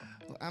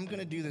I'm going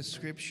to do the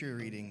scripture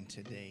reading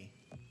today,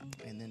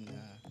 and then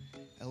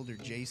Elder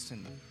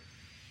Jason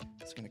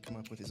is going to come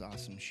up with his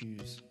awesome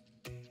shoes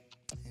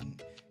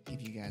and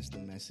give you guys the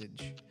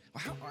message.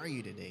 Well, how are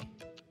you today?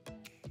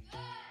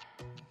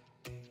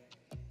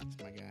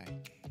 That's my guy.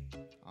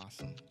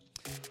 Awesome.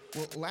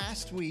 Well,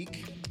 last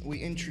week we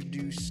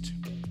introduced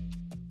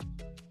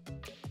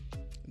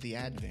the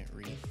Advent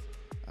wreath,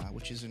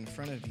 which is in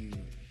front of you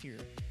here.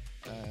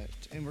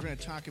 And we're going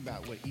to talk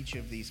about what each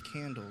of these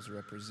candles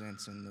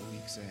represents in the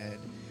weeks ahead.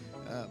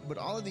 But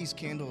all of these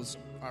candles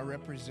are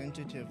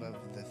representative of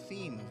the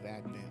theme of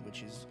Advent,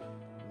 which is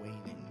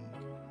waiting,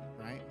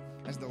 right?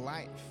 As the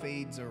light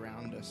fades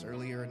around us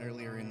earlier and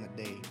earlier in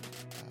the day,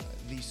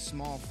 these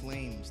small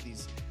flames,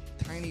 these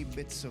tiny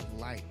bits of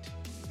light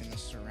in the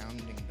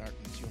surrounding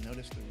darkness, you'll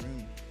notice the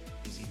room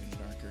is even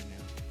darker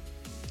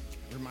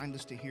now. Remind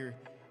us to hear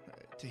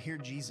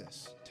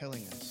Jesus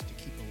telling us to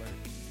keep alert,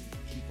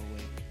 keep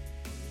awake.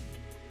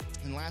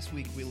 And last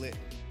week we lit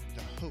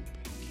the hope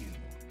candle,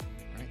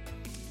 right?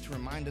 To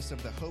remind us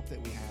of the hope that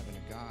we have in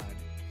a God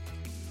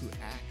who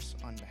acts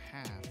on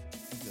behalf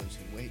of those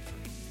who wait for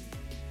him.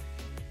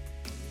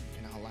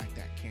 And I'll light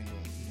that candle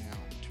now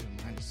to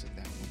remind us of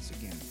that once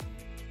again.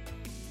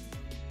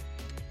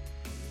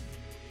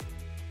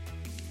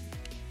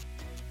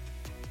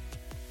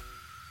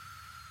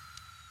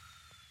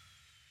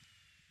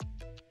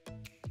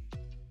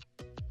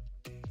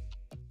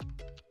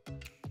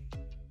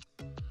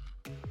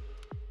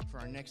 For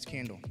our next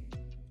candle,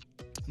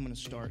 I'm going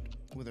to start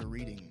with a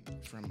reading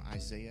from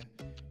Isaiah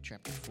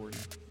chapter 40,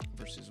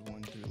 verses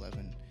 1 through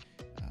 11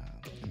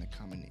 in the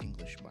Common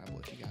English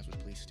Bible. If you guys would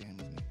please stand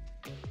with me.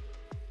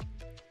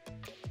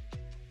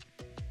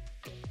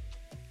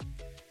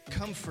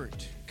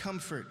 Comfort,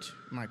 comfort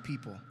my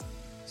people,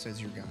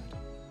 says your God.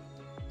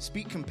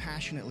 Speak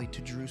compassionately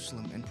to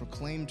Jerusalem and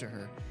proclaim to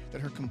her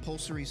that her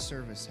compulsory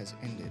service has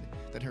ended,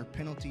 that her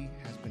penalty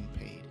has been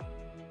paid,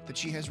 that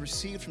she has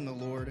received from the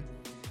Lord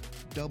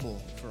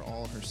double for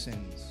all her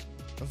sins.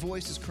 A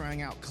voice is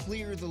crying out,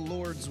 clear the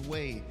Lord's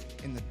way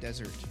in the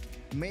desert.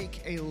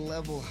 Make a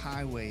level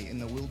highway in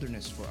the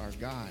wilderness for our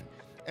God.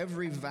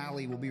 Every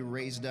valley will be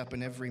raised up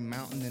and every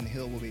mountain and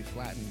hill will be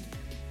flattened.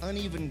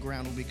 Uneven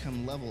ground will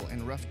become level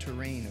and rough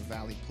terrain a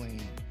valley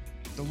plain.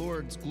 The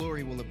Lord's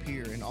glory will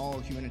appear and all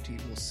humanity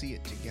will see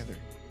it together.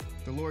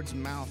 The Lord's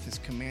mouth has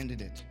commanded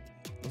it.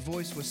 A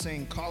voice was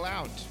saying, call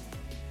out.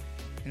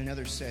 And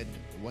another said,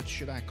 what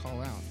should I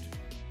call out?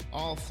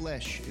 All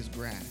flesh is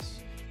grass.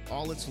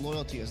 All its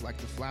loyalty is like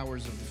the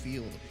flowers of the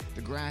field.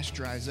 The grass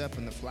dries up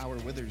and the flower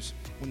withers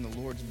when the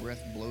Lord's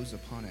breath blows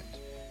upon it.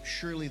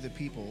 Surely the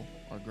people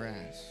are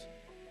grass.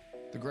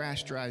 The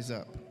grass dries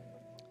up,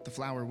 the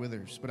flower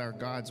withers, but our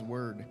God's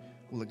word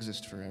will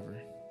exist forever.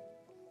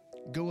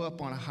 Go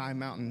up on a high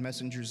mountain,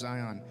 messenger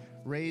Zion.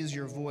 Raise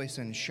your voice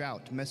and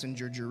shout,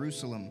 messenger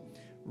Jerusalem.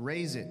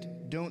 Raise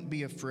it, don't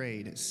be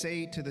afraid.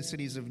 Say to the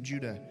cities of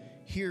Judah,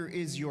 here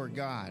is your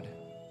God.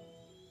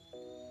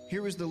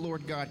 Here is the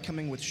Lord God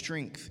coming with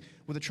strength,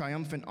 with a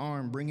triumphant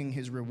arm, bringing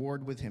his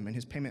reward with him and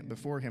his payment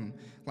before him.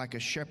 Like a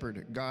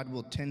shepherd, God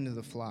will tend to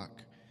the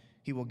flock.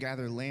 He will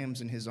gather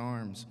lambs in his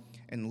arms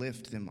and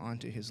lift them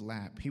onto his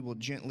lap. He will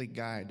gently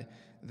guide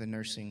the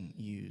nursing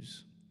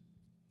ewes.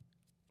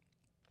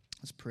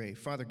 Let's pray.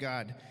 Father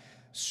God,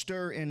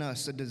 stir in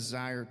us a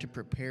desire to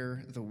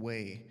prepare the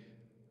way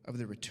of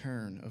the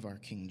return of our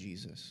King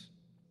Jesus.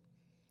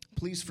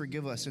 Please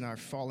forgive us in our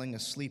falling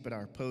asleep at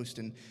our post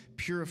and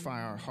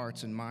purify our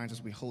hearts and minds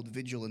as we hold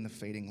vigil in the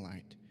fading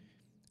light.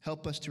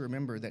 Help us to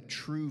remember that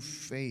true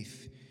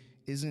faith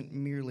isn't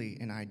merely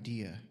an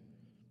idea,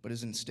 but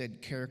is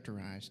instead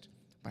characterized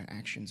by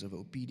actions of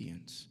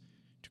obedience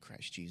to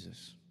Christ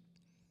Jesus.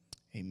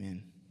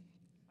 Amen.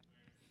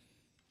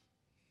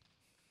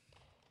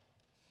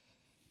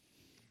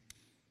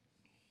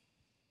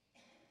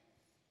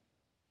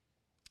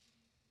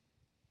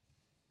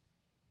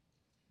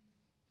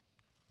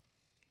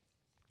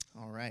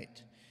 All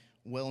right.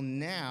 Well,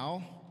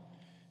 now,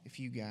 if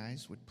you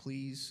guys would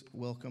please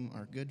welcome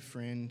our good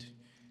friend,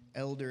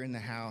 elder in the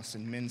house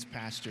and men's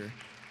pastor,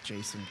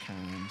 Jason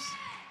Kimes.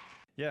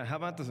 Yeah, how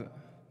about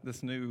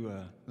this new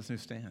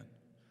stand?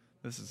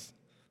 This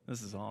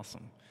is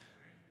awesome.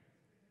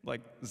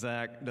 Like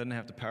Zach doesn't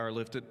have to power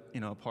lift it,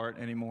 apart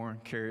anymore,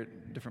 carry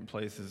it different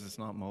places. It's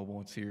not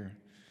mobile; it's here.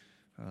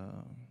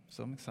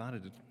 So I'm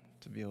excited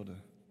to be able to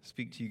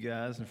speak to you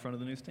guys in front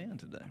of the new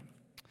stand today.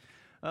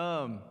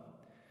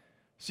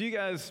 So you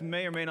guys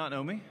may or may not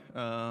know me.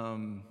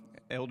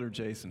 Elder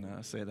Jason,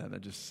 I say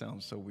that just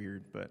sounds so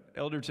weird. But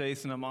Elder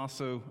Jason, I'm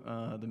also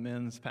the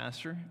men's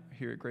pastor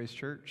here at Grace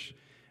Church.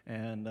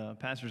 And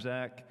Pastor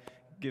Zach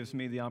gives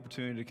me the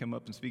opportunity to come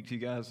up and speak to you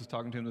guys. I was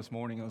talking to him this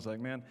morning. I was like,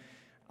 man,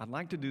 I'd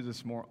like to do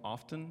this more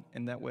often.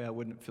 And that way I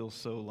wouldn't feel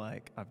so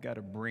like I've got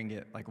to bring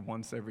it like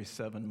once every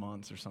 7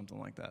 months or something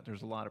like that.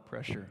 There's a lot of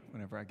pressure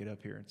whenever I get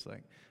up here. It's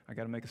like I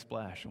got to make a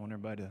splash. I want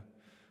everybody to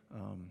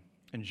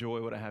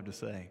enjoy what I have to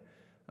say.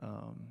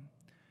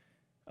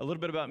 A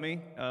little bit about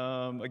me.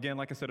 Again,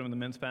 like I said, I'm the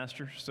men's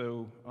pastor,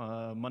 so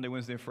Monday,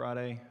 Wednesday,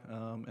 Friday,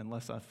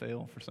 unless I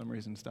fail for some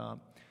reason,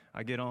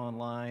 I get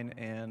online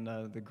and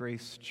the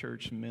Grace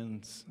Church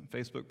Men's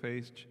Facebook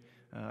page.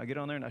 I get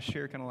on there and I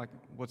share kind of like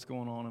what's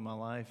going on in my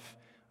life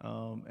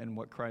and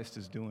what Christ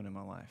is doing in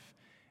my life.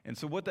 And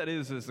so what that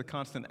is a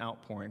constant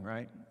outpouring,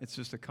 right? It's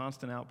just a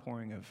constant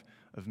outpouring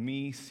of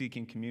me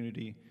seeking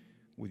community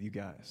with you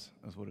guys,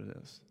 is what it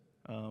is.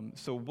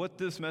 So what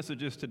this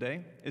message is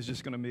today is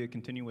just going to be a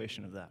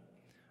continuation of that.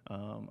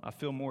 I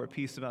feel more at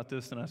peace about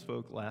this than I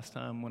spoke last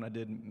time when I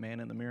did Man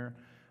in the Mirror.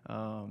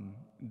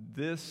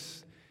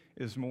 This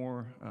is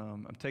more,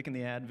 I'm taking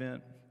the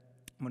Advent.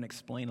 I'm going to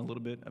explain a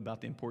little bit about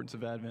the importance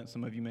of Advent.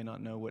 Some of you may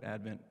not know what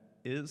Advent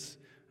is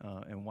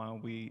and why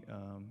we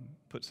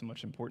put so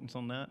much importance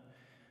on that.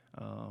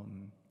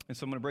 And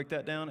so I'm going to break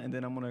that down, and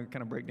then I'm going to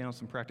kind of break down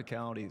some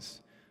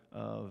practicalities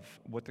of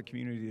what the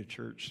community of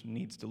church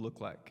needs to look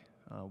like.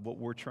 What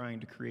we're trying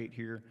to create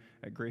here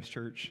at Grace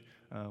Church,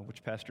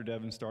 which Pastor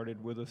Devin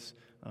started with us,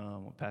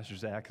 what Pastor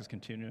Zach is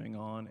continuing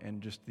on, and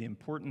just the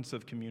importance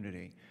of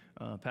community.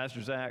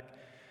 Pastor Zach,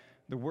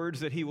 the words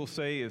that he will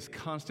say is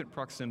constant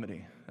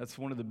proximity. That's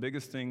one of the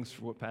biggest things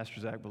for what Pastor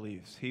Zach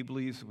believes. He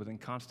believes within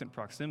constant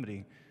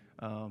proximity,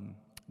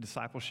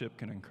 discipleship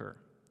can occur,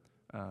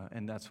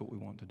 and that's what we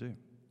want to do.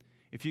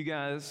 If you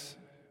guys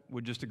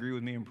would just agree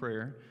with me in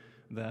prayer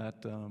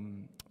that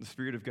the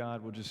Spirit of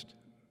God will just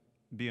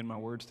be in my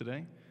words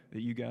today,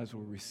 that you guys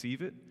will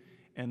receive it,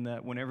 and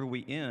that whenever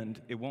we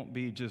end, it won't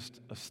be just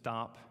a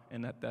stop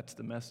and that's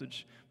the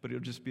message, but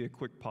it'll just be a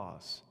quick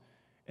pause.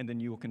 And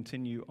then you will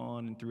continue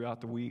on throughout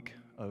the week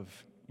of,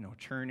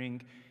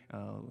 churning,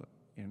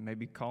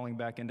 maybe calling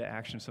back into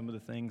action some of the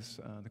things,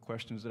 the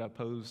questions that I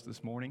posed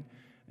this morning,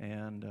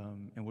 and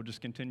we'll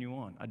just continue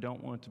on. I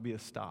don't want it to be a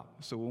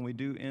stop. So when we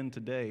do end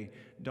today,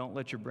 don't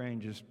let your brain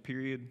just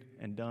period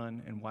and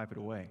done and wipe it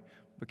away,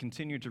 but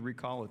continue to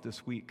recall it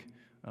this week.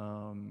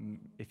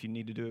 If you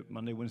need to do it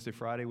Monday, Wednesday,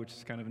 Friday, which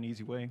is kind of an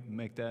easy way,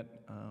 make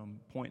that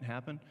point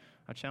happen,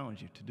 I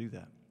challenge you to do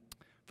that.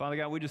 Father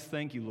God, we just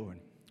thank you, Lord.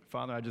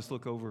 Father, I just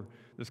look over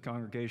this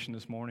congregation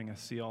this morning. I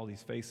see all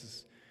these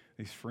faces,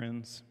 these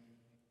friends.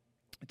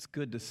 It's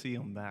good to see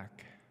them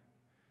back.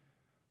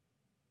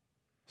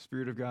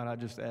 Spirit of God, I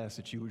just ask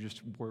that you would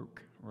just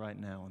work right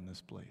now in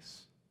this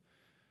place.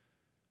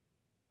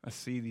 I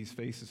see these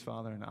faces,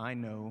 Father, and I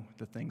know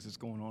the things that's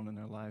going on in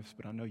their lives,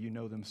 but I know you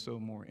know them so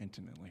more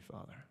intimately,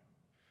 Father.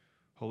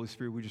 Holy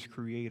Spirit, we just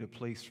create a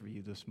place for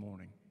you this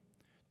morning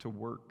to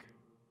work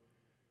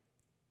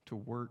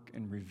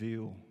and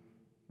reveal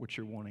what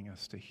you're wanting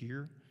us to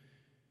hear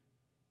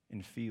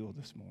and feel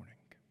this morning.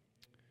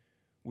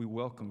 We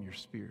welcome your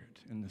Spirit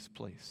in this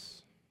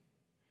place.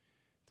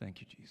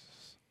 Thank you,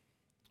 Jesus.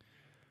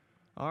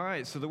 All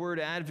right, so the word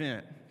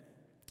Advent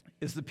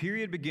is the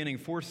period beginning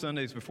 4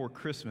 Sundays before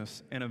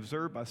Christmas and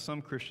observed by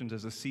some Christians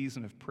as a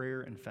season of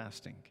prayer and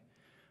fasting.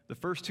 The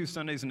first 2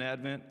 Sundays in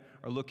Advent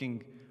are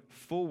looking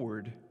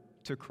forward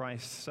to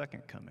Christ's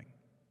second coming.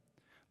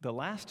 The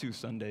last 2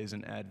 Sundays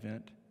in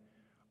Advent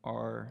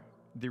are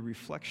the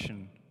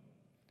reflection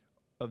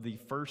of the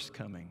first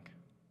coming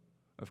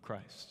of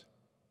Christ.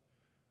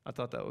 I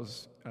thought that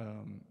was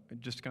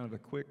just kind of a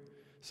quick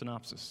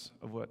synopsis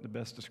of what the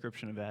best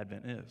description of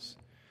Advent is.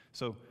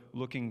 So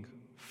looking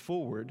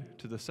forward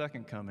to the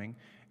second coming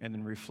and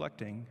then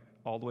reflecting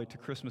all the way to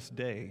Christmas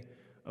Day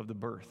of the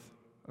birth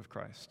of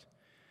Christ.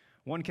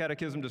 One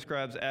catechism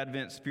describes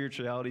Advent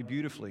spirituality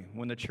beautifully.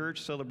 When the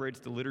church celebrates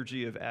the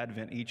liturgy of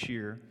Advent each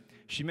year,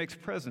 she makes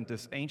present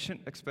this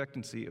ancient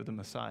expectancy of the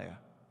Messiah.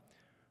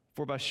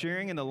 For by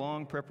sharing in the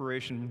long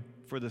preparation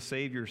for the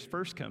Savior's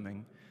first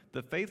coming,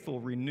 the faithful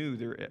renew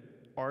their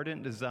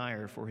ardent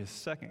desire for his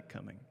second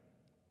coming.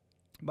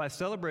 By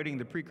celebrating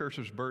the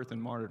precursor's birth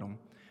and martyrdom,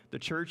 the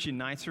church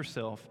unites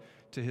herself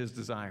to his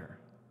desire.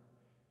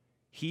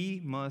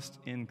 He must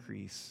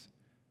increase,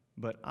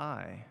 but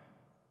I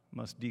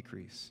must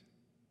decrease.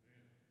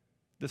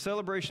 The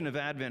celebration of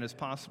Advent is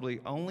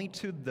possibly only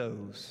to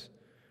those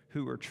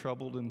who are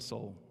troubled in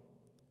soul,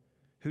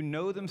 who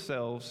know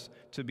themselves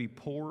to be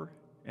poor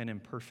and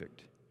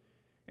imperfect,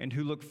 and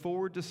who look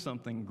forward to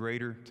something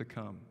greater to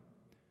come.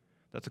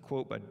 That's a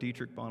quote by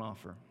Dietrich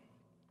Bonhoeffer.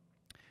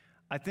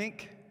 I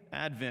think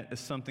Advent is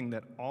something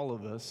that all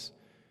of us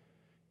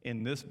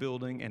in this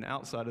building and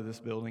outside of this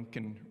building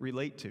can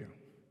relate to.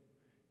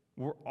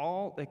 We're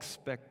all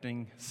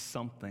expecting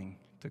something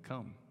to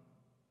come,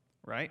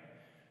 right?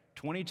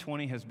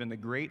 2020 has been the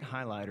great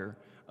highlighter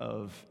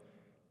of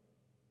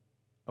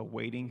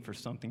awaiting for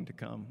something to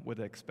come with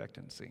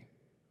expectancy.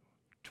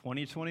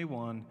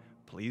 2021,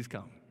 please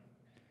come.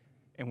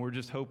 And we're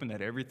just hoping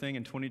that everything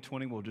in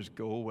 2020 will just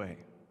go away,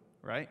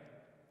 right?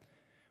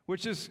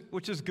 Which is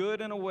good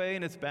in a way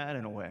and it's bad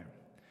in a way.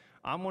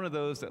 I'm one of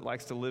those that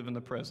likes to live in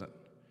the present.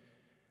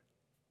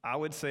 I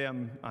would say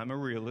I'm a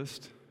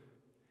realist.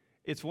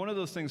 It's one of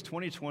those things,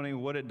 2020,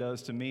 what it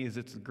does to me is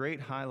it's a great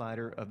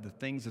highlighter of the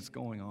things that's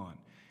going on.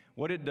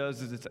 What it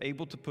does is it's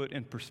able to put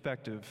in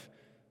perspective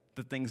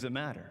the things that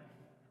matter,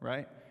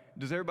 right?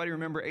 Does everybody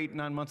remember 8,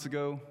 9 months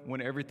ago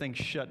when everything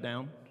shut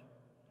down?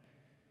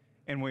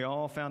 And we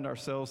all found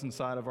ourselves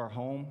inside of our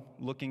home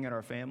looking at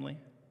our family?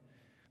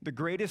 The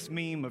greatest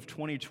meme of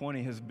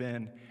 2020 has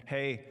been,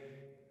 hey,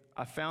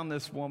 I found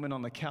this woman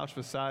on the couch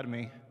beside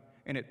me,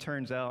 and it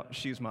turns out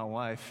she's my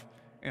wife,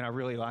 and I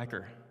really like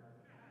her.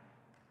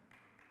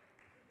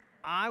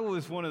 I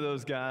was one of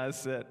those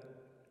guys that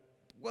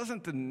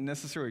wasn't the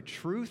necessary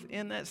truth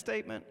in that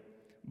statement,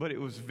 but it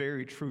was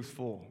very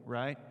truthful,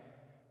 right?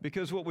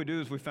 Because what we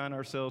do is we found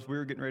ourselves, we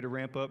were getting ready to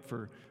ramp up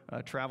for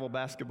travel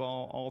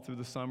basketball all through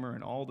the summer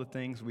and all the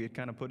things we had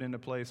kind of put into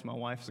place. My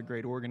wife's a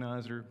great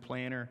organizer,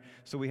 planner,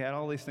 so we had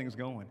all these things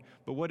going.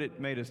 But what it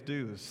made us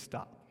do is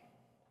stop.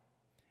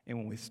 And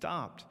when we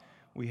stopped,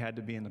 we had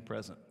to be in the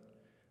present.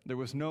 There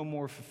was no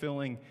more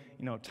fulfilling,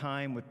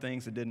 time with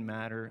things that didn't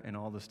matter and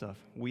all this stuff.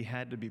 We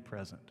had to be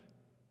present.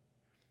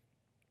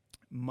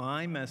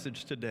 My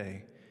message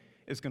today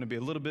is going to be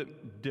a little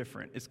bit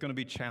different. It's going to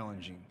be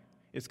challenging.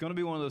 It's going to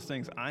be one of those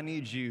things I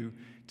need you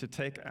to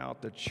take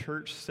out the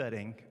church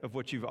setting of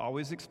what you've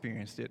always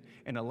experienced it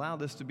and allow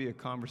this to be a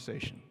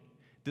conversation.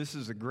 This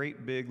is a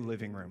great big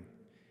living room.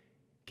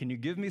 Can you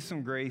give me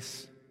some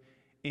grace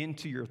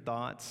into your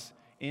thoughts,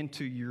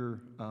 into your,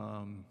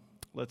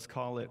 let's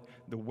call it,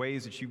 the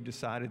ways that you've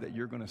decided that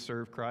you're going to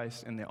serve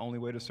Christ and the only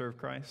way to serve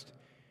Christ?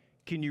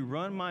 Can you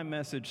run my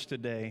message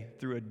today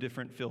through a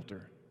different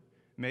filter?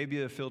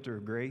 Maybe a filter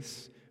of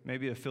grace,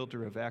 maybe a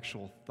filter of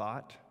actual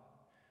thought.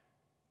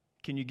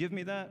 Can you give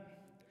me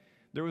that?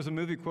 There was a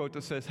movie quote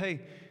that says,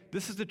 hey,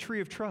 this is the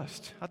tree of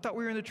trust. I thought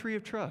we were in the tree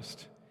of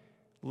trust.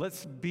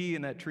 Let's be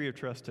in that tree of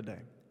trust today.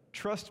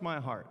 Trust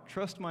my heart.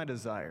 Trust my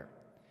desire.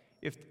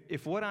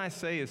 If what I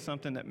say is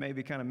something that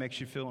maybe kind of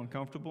makes you feel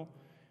uncomfortable,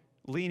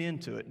 lean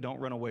into it. Don't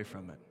run away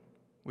from it.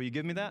 Will you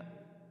give me that?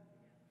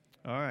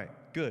 All right,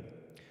 good.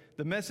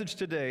 The message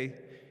today,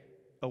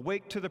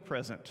 awake to the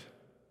present,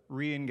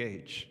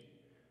 re-engage.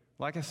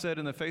 Like I said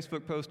in the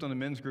Facebook post on the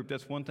men's group,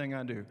 that's one thing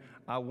I do.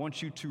 I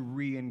want you to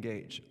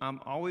re-engage. I'm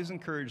always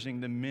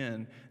encouraging the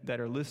men that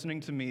are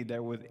listening to me, that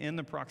are within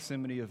the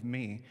proximity of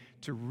me,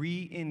 to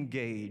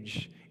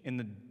re-engage in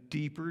the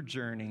deeper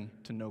journey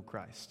to know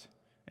Christ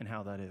and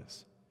how that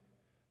is.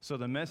 So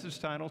the message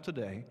title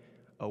today,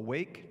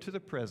 awake to the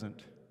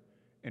present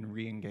and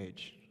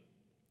re-engage.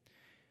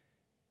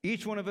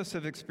 Each one of us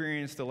have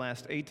experienced the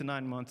last 8 to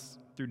 9 months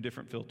through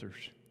different filters.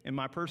 In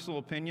my personal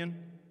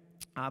opinion,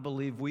 I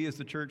believe we as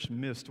the church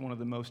missed one of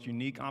the most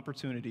unique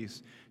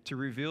opportunities to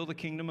reveal the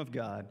kingdom of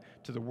God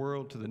to the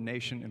world, to the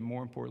nation, and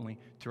more importantly,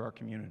 to our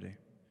community.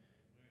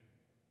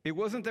 It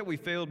wasn't that we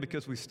failed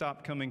because we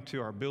stopped coming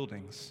to our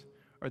buildings,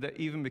 or that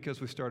even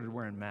because we started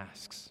wearing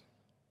masks.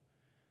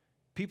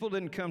 People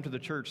didn't come to the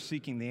church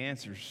seeking the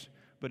answers,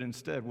 but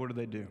instead, what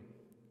do?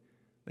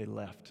 They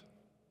left.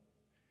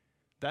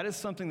 That is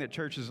something that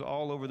churches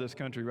all over this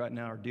country right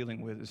now are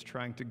dealing with, is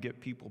trying to get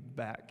people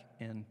back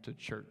into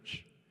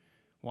church.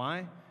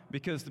 Why?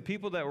 Because the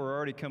people that were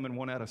already coming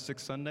 1 out of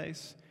 6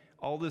 Sundays,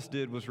 all this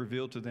did was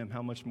reveal to them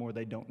how much more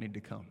they don't need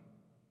to come.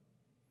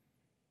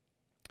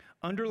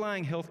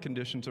 Underlying health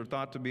conditions are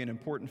thought to be an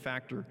important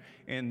factor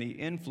in the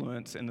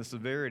influence and the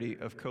severity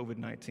of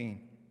COVID-19.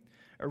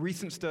 A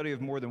recent study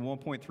of more than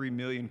 1.3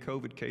 million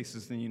COVID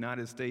cases in the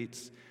United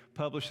States,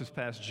 published this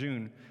past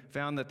June,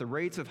 found that the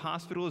rates of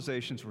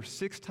hospitalizations were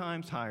 6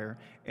 times higher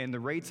and the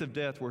rates of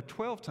death were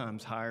 12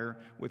 times higher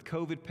with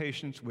COVID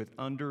patients with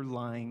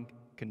underlying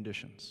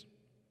conditions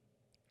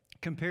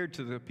compared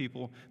to the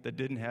people that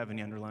didn't have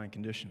any underlying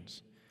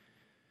conditions.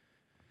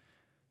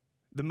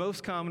 The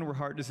most common were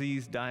heart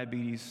disease,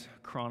 diabetes,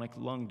 chronic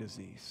lung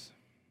disease.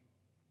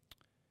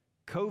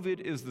 COVID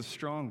is the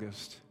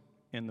strongest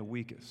and the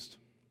weakest.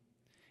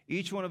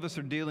 Each one of us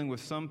are dealing with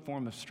some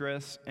form of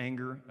stress,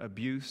 anger,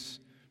 abuse,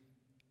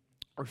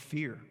 or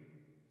fear.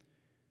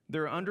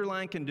 There are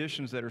underlying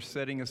conditions that are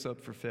setting us up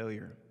for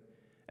failure.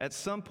 At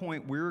some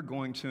point, we're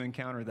going to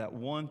encounter that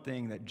one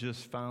thing that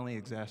just finally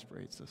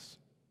exasperates us.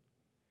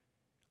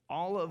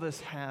 All of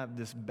us have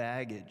this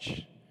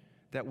baggage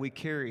that we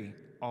carry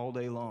all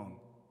day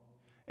long.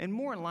 And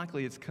more than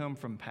likely, it's come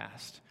from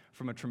past,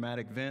 from a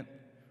traumatic event,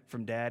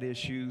 from dad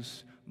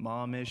issues,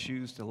 mom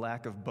issues, the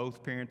lack of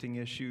both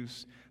parenting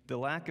issues, the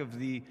lack of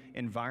the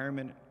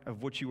environment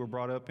of which you were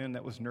brought up in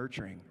that was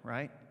nurturing,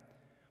 right?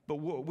 But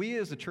what we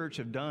as a church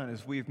have done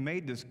is we've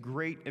made this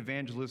great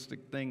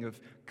evangelistic thing of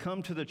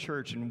come to the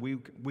church and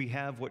we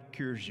have what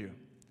cures you.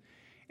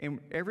 And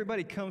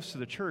everybody comes to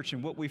the church,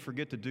 and what we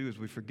forget to do is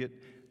we forget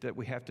that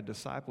we have to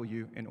disciple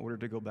you in order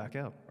to go back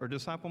out, or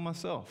disciple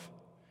myself.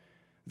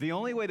 The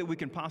only way that we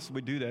can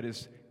possibly do that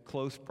is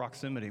close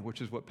proximity,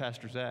 which is what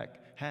Pastor Zach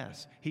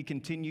has. He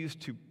continues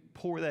to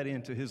pour that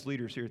into his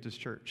leaders here at this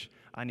church.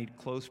 I need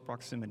close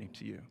proximity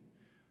to you.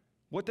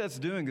 What that's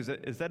doing is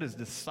that is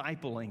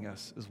discipling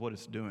us, is what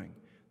it's doing.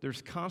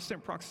 There's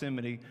constant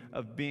proximity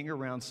of being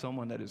around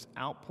someone that is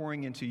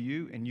outpouring into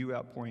you and you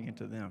outpouring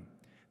into them.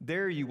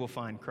 There you will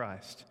find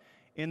Christ.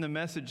 In the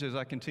message as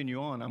I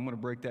continue on, I'm going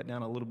to break that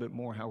down a little bit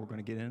more, how we're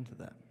going to get into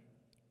that.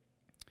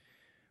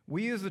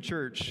 We as the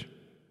church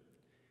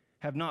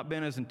have not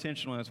been as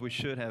intentional as we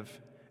should have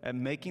at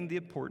making the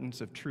importance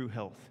of true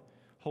health,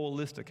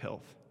 holistic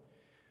health.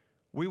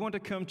 We want to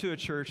come to a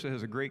church that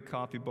has a great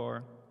coffee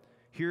bar,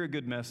 hear a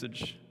good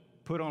message,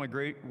 put on a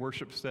great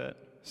worship set,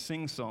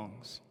 sing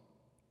songs,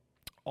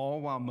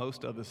 all while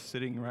most of us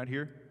sitting right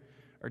here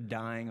are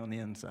dying on the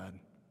inside.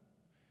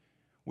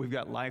 We've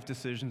got life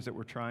decisions that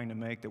we're trying to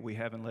make that we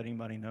haven't let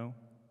anybody know.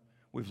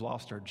 We've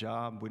lost our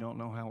job. We don't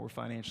know how we're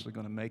financially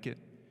going to make it.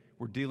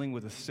 We're dealing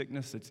with a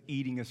sickness that's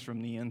eating us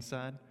from the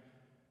inside,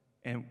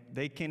 and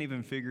they can't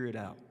even figure it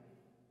out.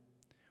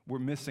 We're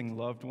missing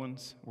loved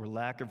ones. We're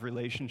lack of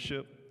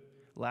relationship,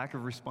 lack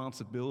of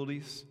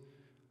responsibilities.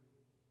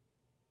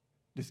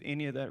 Does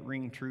any of that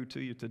ring true to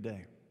you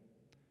today?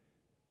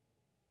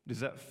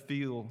 Does that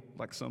feel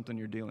like something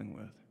you're dealing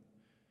with?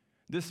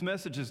 This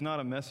message is not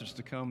a message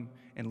to come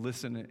and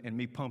listen and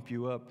me pump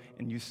you up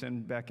and you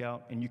send back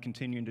out and you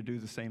continue to do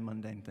the same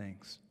mundane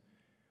things.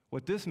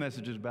 What this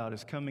message is about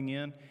is coming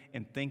in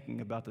and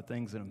thinking about the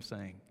things that I'm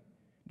saying.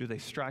 Do they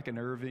strike a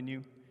nerve in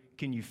you?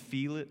 Can you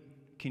feel it?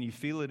 Can you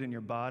feel it in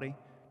your body?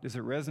 Does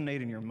it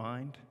resonate in your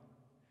mind?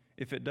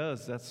 If it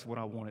does, that's what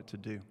I want it to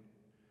do.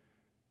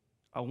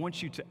 I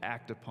want you to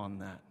act upon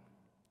that.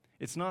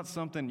 It's not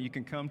something you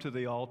can come to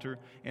the altar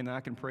and I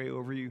can pray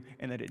over you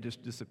and that it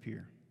just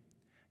disappear.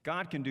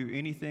 God can do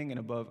anything and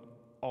above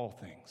all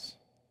things.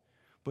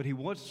 But he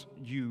wants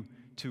you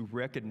to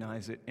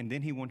recognize it, and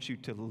then he wants you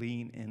to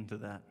lean into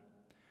that.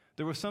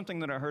 There was something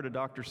that I heard a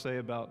doctor say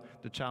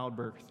about the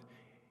childbirth.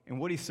 And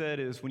what he said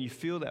is, when you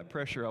feel that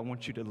pressure, I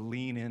want you to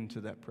lean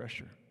into that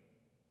pressure.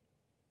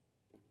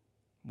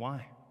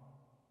 Why?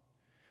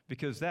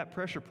 Because that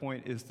pressure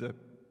point is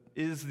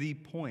the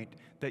point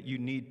that you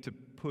need to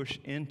push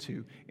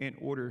into in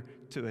order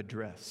to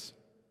address.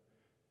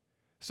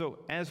 So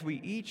as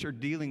we each are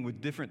dealing with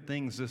different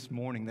things this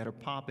morning that are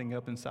popping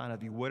up inside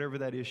of you, whatever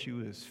that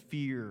issue is,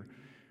 fear,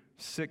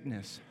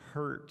 sickness,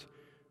 hurt,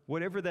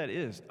 whatever that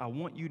is, I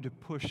want you to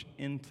push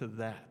into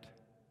that.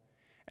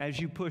 As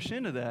you push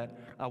into that,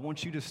 I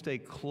want you to stay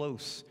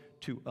close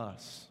to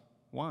us.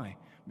 Why?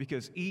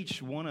 Because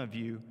each one of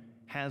you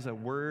has a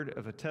word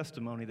of a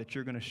testimony that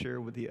you're going to share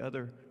with the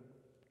other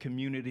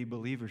community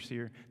believers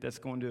here that's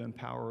going to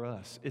empower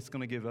us. It's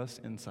going to give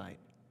us insight.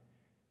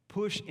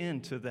 Push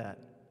into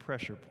that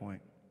pressure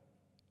point.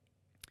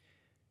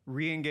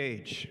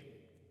 Re-engage.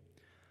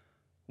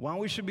 While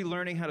we should be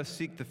learning how to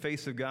seek the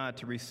face of God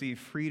to receive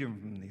freedom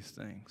from these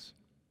things,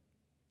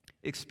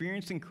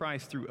 experiencing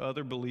Christ through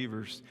other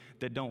believers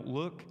that don't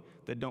look,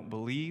 that don't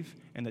believe,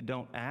 and that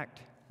don't act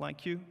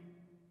like you,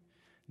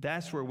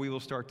 that's where we will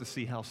start to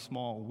see how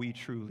small we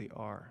truly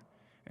are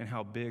and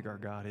how big our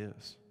God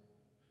is.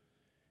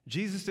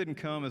 Jesus didn't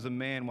come as a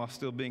man while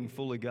still being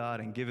fully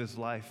God and give his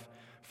life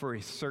for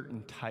a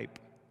certain type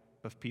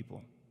of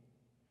people.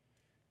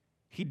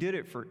 He did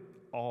it for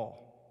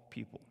all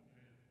people.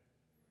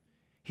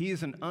 He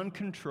is an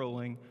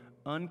uncontrolling,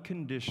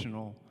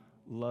 unconditional,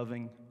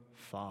 loving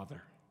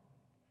Father.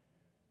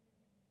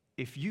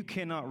 If you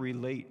cannot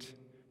relate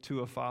to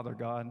a Father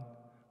God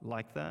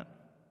like that,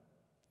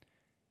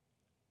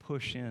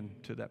 push in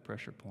to that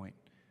pressure point.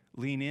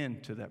 Lean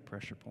into that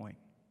pressure point.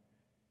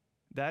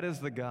 That is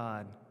the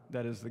God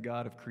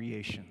of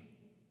creation.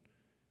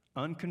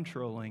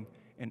 Uncontrolling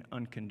and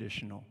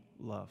unconditional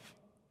love.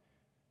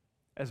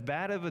 As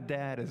bad of a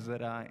dad as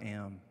that I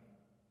am,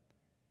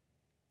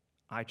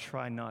 I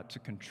try not to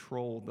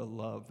control the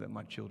love that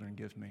my children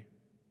give me.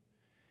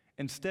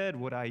 Instead,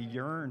 what I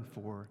yearn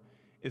for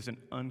is an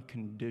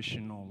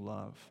unconditional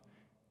love,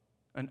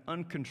 an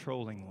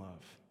uncontrolling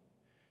love,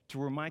 to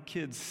where my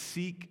kids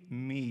seek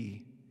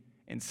me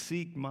and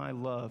seek my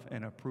love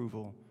and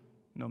approval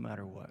no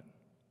matter what.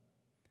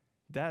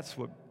 That's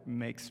what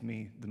makes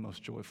me the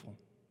most joyful.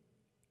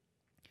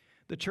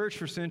 The church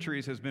for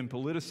centuries has been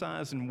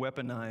politicized and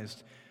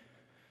weaponized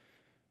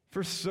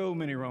for so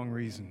many wrong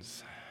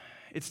reasons.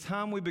 It's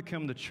time we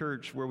become the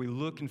church where we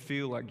look and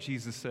feel like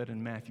Jesus said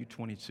in Matthew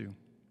 22.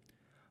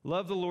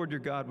 Love the Lord your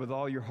God with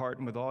all your heart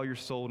and with all your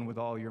soul and with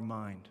all your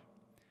mind.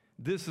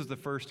 This is the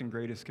first and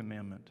greatest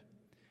commandment.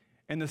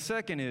 And the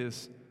second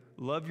is,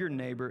 love your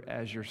neighbor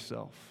as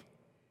yourself.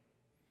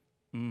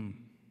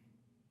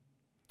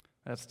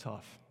 That's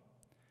tough.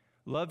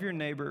 Love your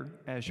neighbor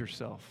as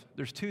yourself.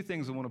 There's two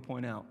things I want to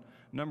point out.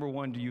 Number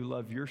one, do you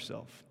love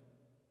yourself?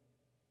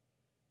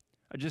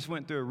 I just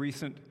went through a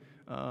recent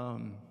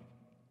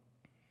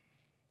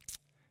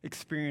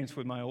experience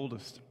with my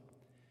oldest.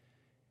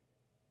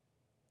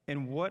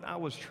 And what I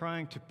was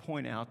trying to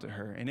point out to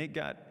her, and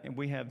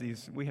we have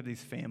these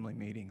family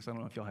meetings. I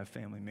don't know if y'all have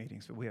family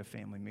meetings, but we have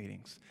family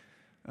meetings.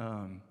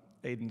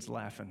 Aiden's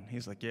laughing.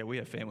 He's like, yeah, we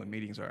have family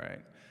meetings, all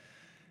right.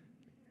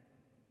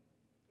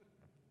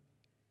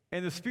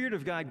 And the Spirit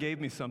of God gave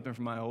me something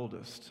from my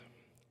oldest.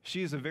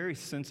 She is a very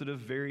sensitive,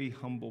 very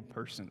humble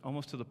person,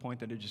 almost to the point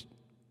that it just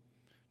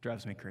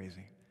drives me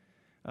crazy.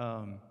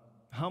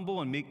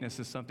 Humble and meekness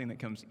is something that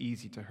comes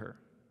easy to her.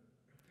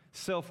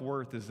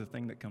 Self-worth is the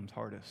thing that comes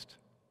hardest.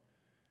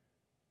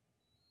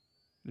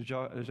 Did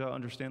y'all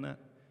understand that?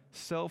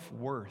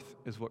 Self-worth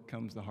is what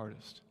comes the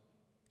hardest.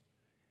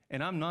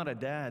 And I'm not a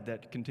dad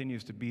that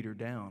continues to beat her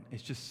down.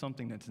 It's just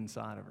something that's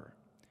inside of her.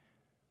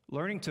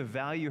 Learning to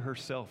value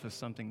herself is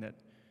something that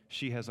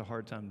she has a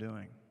hard time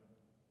doing.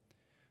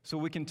 So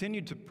we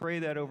continued to pray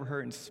that over her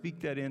and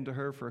speak that into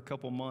her for a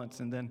couple months.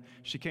 And then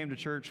she came to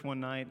church one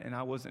night, and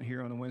I wasn't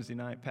here on the Wednesday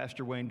night.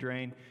 Pastor Wayne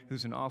Drain,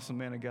 who's an awesome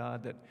man of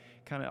God that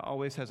kind of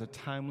always has a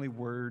timely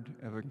word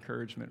of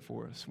encouragement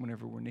for us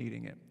whenever we're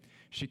needing it.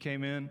 She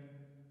came in.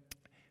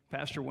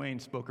 Pastor Wayne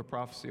spoke a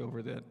prophecy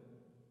over that.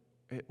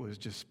 It was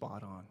just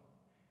spot on.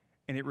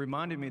 And it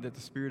reminded me that the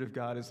Spirit of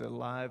God is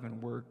alive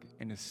and work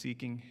and is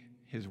seeking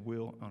His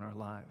will on our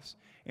lives.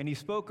 And He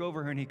spoke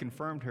over her and He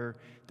confirmed her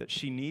that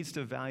she needs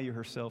to value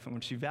herself. And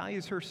when she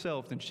values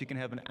herself, then she can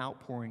have an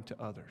outpouring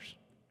to others.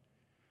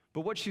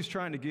 But what she's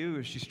trying to do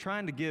is she's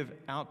trying to give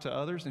out to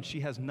others and she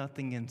has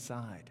nothing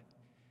inside.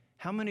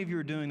 How many of you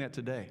are doing that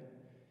today?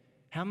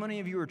 How many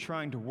of you are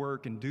trying to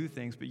work and do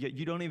things, but yet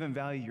you don't even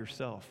value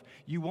yourself?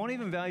 You won't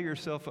even value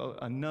yourself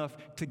enough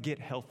to get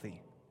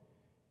healthy.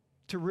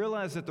 To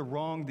realize that the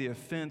wrong, the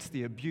offense,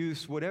 the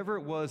abuse, whatever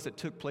it was that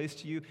took place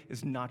to you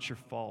is not your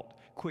fault.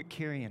 Quit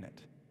carrying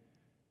it.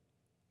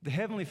 The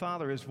Heavenly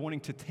Father is wanting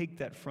to take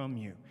that from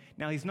you.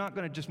 Now, He's not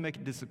going to just make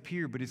it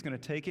disappear, but He's going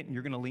to take it and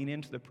you're going to lean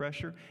into the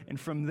pressure. And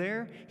from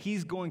there,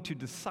 He's going to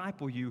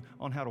disciple you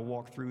on how to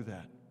walk through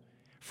that.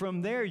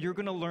 From there, you're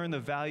going to learn the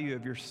value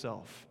of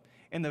yourself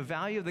and the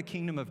value of the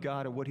kingdom of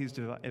God and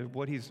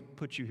what He's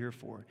put you here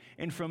for.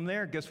 And from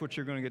there, guess what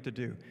you're going to get to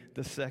do?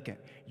 The second,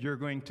 you're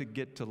going to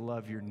get to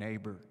love your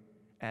neighbor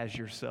as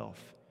yourself.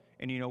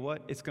 And you know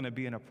what? It's going to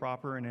be in a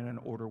proper and in an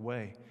order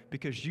way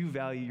because you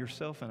value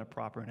yourself in a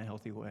proper and a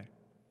healthy way.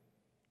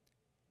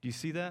 Do you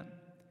see that?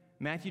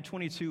 Matthew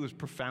 22 was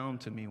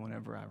profound to me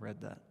whenever I read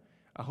that.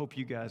 I hope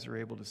you guys are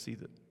able to see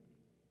that.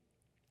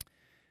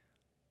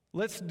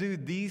 Let's do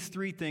these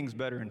three things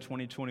better in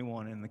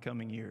 2021 and in the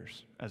coming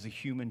years as a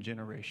human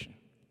generation.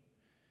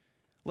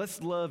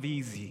 Let's love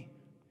easy,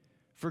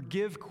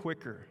 forgive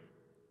quicker,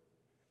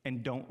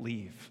 and don't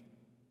leave.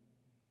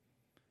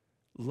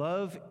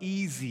 Love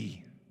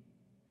easy,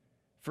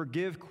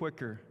 forgive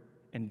quicker,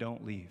 and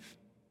don't leave.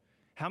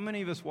 How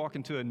many of us walk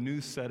into a new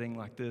setting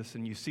like this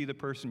and you see the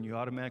person, you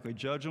automatically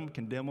judge them,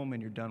 condemn them,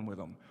 and you're done with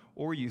them?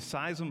 Or you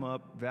size them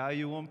up,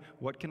 value them,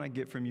 what can I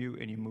get from you,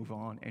 and you move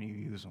on and you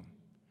use them.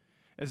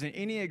 As an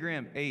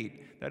Enneagram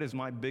 8, that is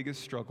my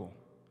biggest struggle.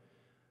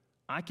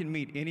 I can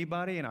meet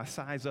anybody and I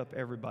size up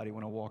everybody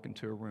when I walk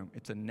into a room.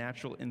 It's a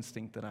natural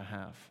instinct that I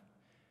have.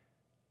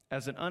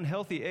 As an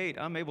unhealthy 8,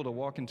 I'm able to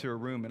walk into a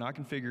room and I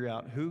can figure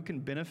out who can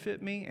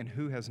benefit me and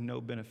who has no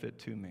benefit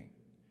to me.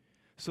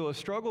 So a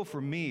struggle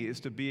for me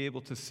is to be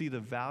able to see the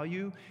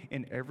value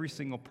in every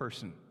single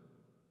person.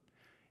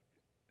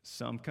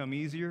 Some come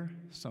easier,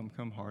 some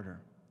come harder.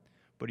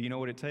 But you know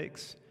what it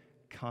takes?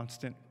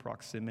 Constant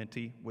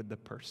proximity with the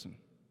person.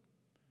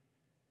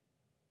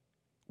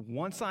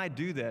 Once I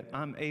do that,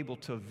 I'm able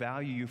to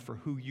value you for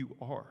who you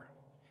are.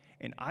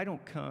 And I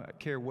don't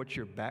care what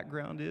your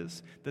background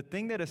is. The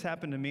thing that has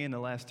happened to me in the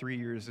last 3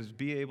 years is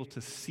be able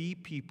to see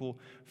people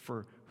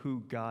for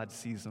who God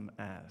sees them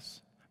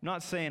as. I'm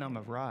not saying I'm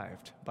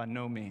arrived, by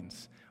no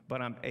means, but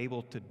I'm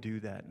able to do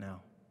that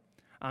now.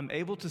 I'm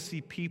able to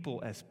see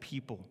people as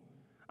people.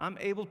 I'm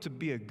able to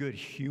be a good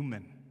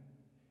human.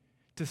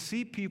 To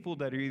see people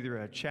that are either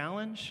a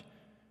challenge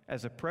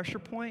as a pressure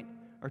point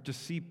or to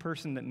see a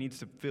person that needs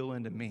to fill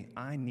into me.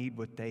 I need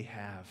what they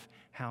have.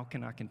 How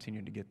can I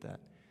continue to get that?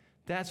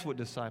 That's what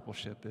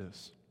discipleship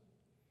is.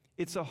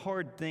 It's a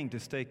hard thing to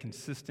stay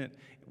consistent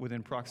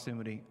within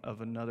proximity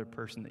of another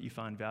person that you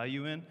find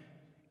value in.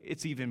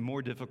 It's even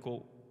more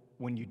difficult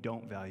when you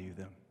don't value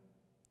them.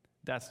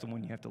 That's the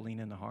one you have to lean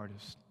in the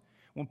hardest.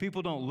 When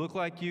people don't look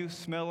like you,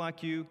 smell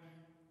like you,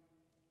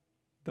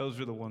 those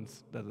are the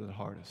ones that are the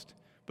hardest.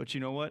 But you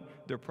know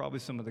what? They're probably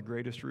some of the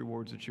greatest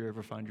rewards that you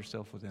ever find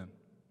yourself within.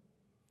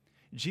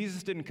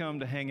 Jesus didn't come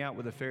to hang out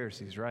with the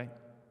Pharisees, right?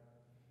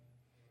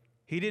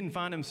 He didn't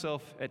find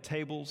himself at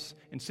tables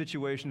in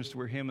situations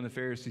where him and the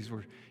Pharisees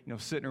were,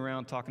 sitting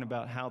around talking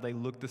about how they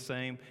looked the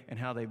same and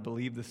how they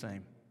believed the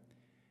same.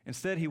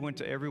 Instead, he went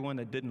to everyone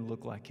that didn't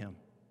look like him,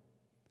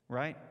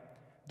 right?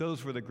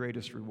 Those were the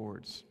greatest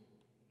rewards.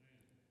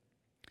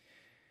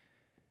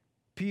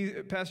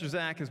 Pastor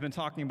Zach has been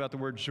talking about the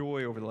word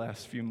joy over the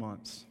last few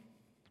months.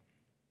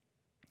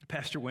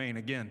 Pastor Wayne,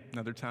 again,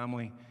 another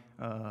timely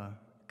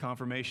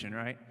confirmation,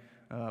 right?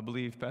 I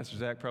believe Pastor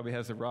Zach probably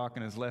has a rock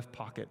in his left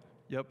pocket.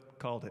 Yep,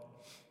 called it.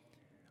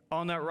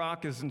 On that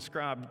rock is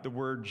inscribed the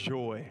word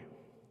joy.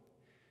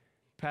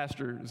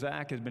 Pastor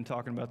Zach has been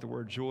talking about the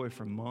word joy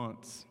for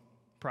months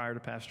prior to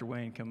Pastor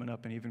Wayne coming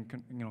up and even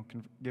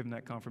giving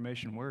that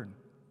confirmation word.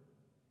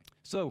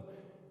 So,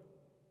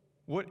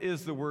 what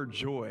is the word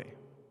joy?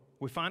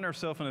 We find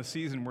ourselves in a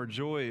season where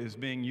joy is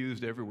being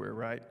used everywhere,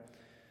 right?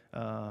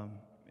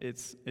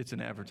 It's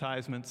in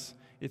advertisements.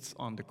 It's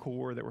on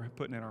decor that we're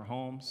putting in our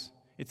homes.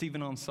 It's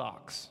even on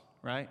socks,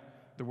 right?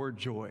 The word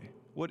joy.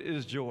 What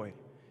is joy?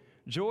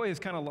 Joy has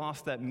kind of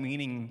lost that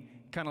meaning,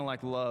 kind of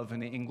like love in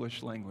the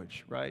English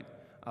language, right?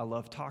 I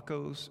love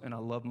tacos and I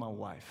love my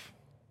wife.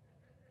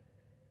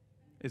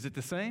 Is it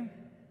the same?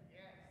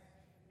 Yes.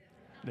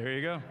 There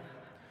you go.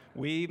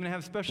 We even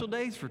have special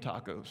days for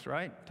tacos,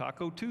 right?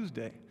 Taco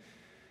Tuesday.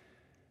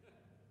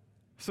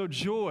 So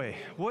joy.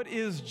 What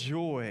is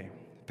joy?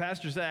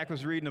 Pastor Zach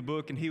was reading a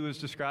book and he was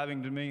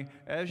describing to me,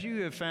 as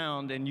you have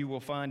found and you will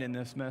find in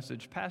this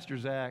message, Pastor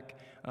Zach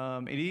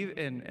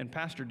and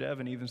Pastor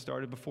Devin even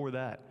started before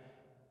that.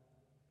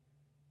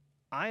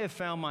 I have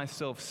found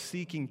myself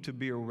seeking to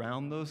be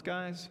around those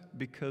guys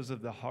because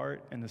of the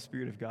heart and the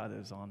Spirit of God that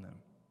is on them.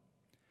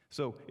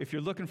 So if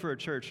you're looking for a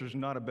church, there's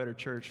not a better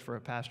church for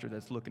a pastor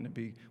that's looking to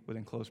be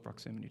within close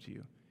proximity to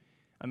you.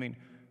 I mean,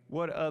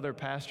 what other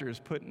pastor is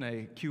putting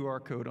a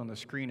QR code on the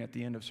screen at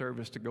the end of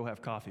service to go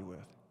have coffee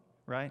with,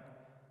 right?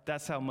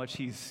 That's how much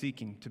he's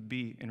seeking to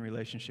be in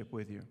relationship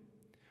with you.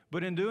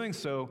 But in doing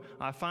so,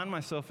 I find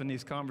myself in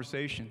these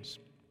conversations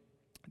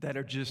that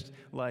are just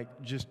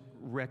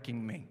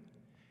wrecking me.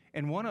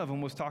 And one of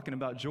them was talking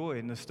about joy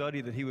and the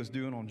study that he was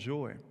doing on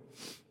joy.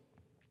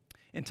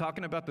 And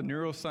talking about the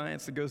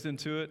neuroscience that goes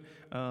into it,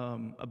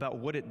 about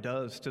what it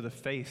does to the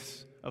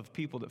face of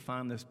people that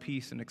find this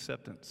peace and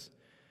acceptance.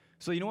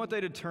 So you know what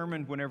they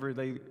determined whenever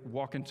they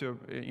walk into,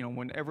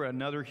 whenever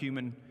another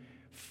human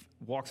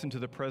walks into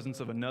the presence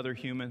of another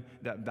human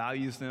that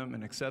values them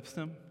and accepts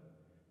them?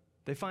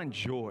 They find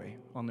joy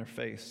on their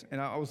face. And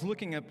I was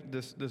looking up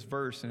this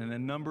verse, and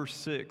in Numbers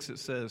 6 it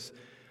says,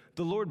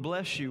 "The Lord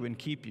bless you and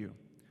keep you.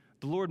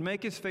 The Lord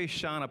make his face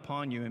shine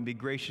upon you and be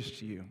gracious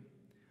to you.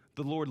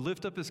 The Lord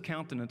lift up his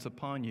countenance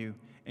upon you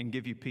and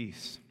give you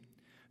peace."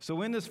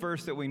 So in this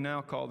verse that we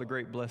now call the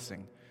Great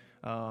Blessing,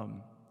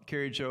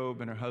 Carrie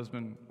Job and her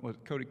husband,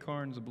 Cody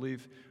Carnes, I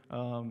believe,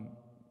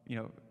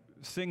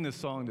 sing this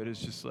song that is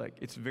just like,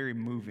 it's very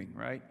moving,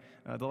 right?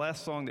 The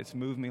last song that's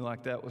moved me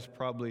like that was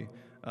probably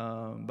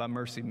by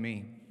Mercy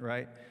Me,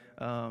 right?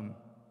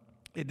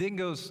 It then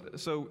goes,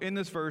 so in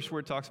this verse where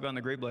it talks about in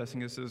the Great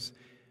Blessing, it says,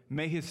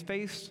 "May his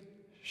face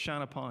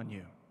shine upon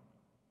you."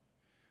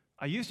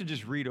 I used to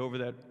just read over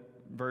that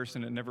verse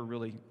and it never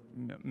really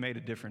made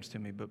a difference to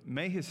me, but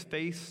may his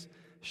face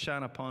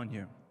shine upon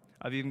you.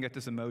 I've even got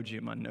this emoji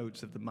in my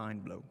notes of the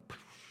mind blow.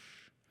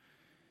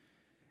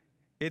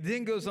 It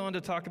then goes on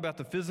to talk about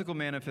the physical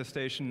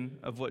manifestation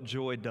of what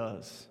joy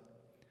does.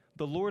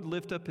 "The Lord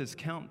lift up his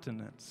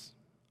countenance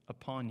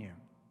upon you."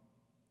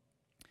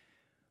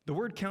 The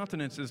word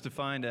countenance is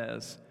defined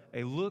as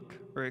a look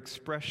or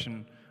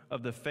expression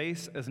of the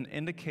face as an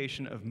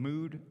indication of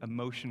mood,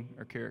 emotion,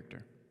 or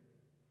character.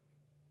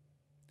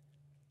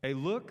 A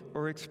look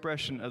or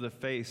expression of the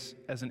face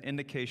as an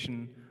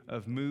indication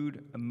of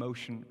mood,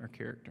 emotion, or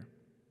character.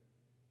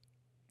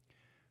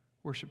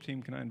 Worship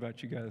team, can I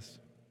invite you guys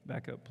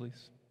back up,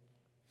 please?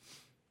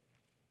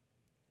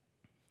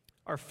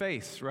 Our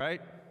face,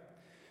 right?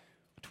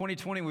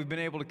 2020, we've been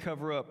able to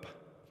cover up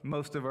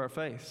most of our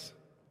face.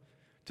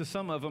 To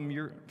some of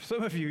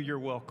you, you're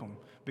welcome,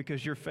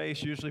 because your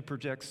face usually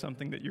projects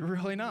something that you're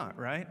really not,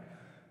 right?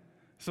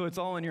 So it's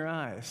all in your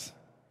eyes.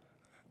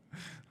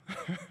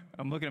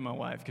 I'm looking at my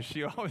wife because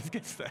she always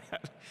gets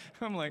that.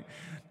 I'm like,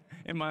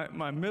 and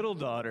my middle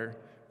daughter,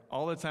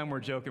 all the time we're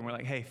joking, we're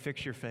like, "Hey,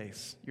 fix your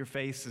face. Your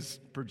face is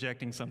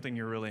projecting something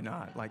you're really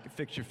not. Like,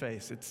 fix your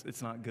face.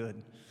 It's not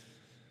good."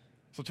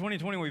 So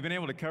 2020, we've been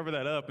able to cover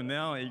that up, and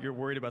now you're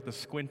worried about the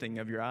squinting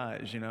of your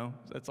eyes,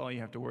 That's all you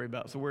have to worry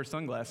about. So wear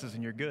sunglasses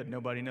and you're good.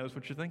 Nobody knows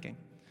what you're thinking.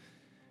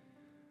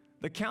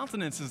 The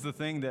countenance is the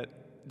thing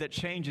that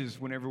changes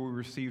whenever we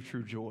receive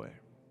true joy.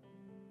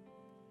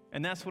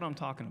 And that's what I'm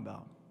talking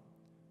about.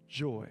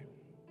 Joy.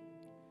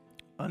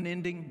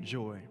 Unending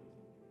joy.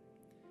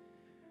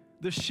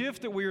 The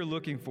shift that we are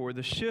looking for,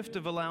 the shift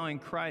of allowing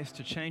Christ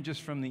to change us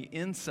from the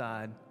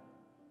inside,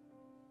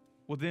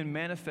 will then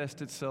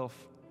manifest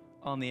itself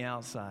on the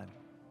outside.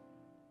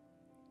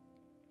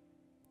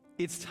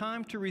 It's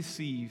time to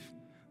receive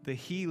the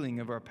healing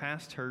of our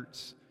past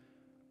hurts,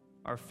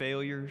 our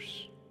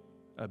failures,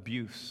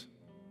 abuse.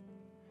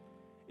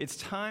 It's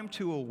time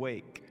to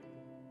awake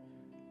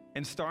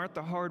and start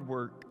the hard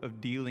work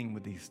of dealing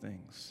with these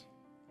things.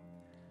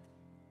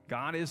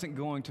 God isn't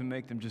going to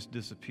make them just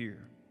disappear,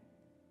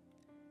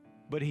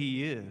 but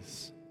he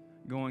is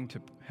going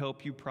to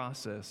help you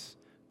process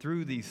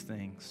through these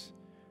things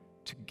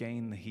to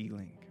gain the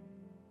healing.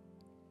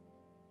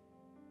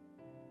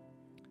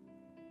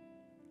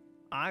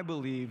 I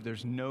believe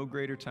there's no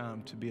greater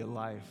time to be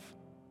alive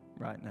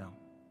right now.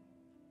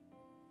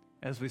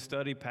 As we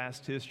study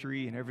past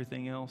history and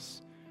everything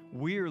else,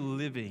 we're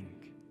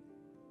living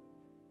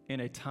in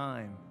a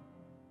time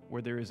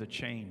where there is a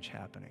change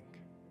happening.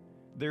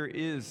 There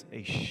is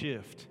a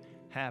shift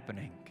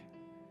happening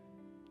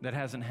that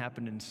hasn't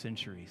happened in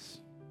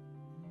centuries.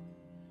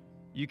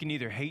 You can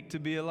either hate to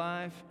be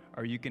alive,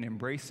 or you can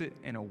embrace it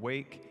and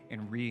awake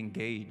and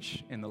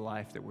re-engage in the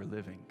life that we're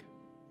living.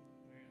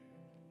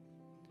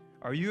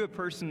 Are you a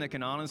person that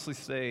can honestly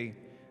say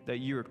that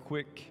you are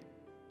quick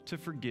to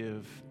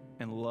forgive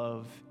and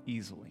love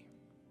easily?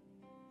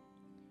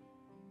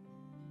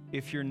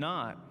 If you're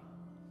not,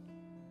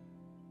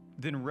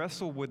 then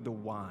wrestle with the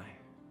why.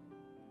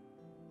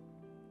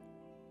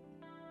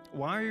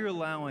 Why are you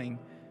allowing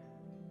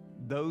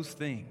those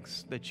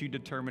things that you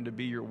determine to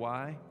be your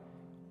why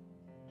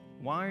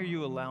are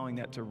you allowing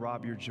that to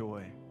rob your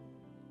joy?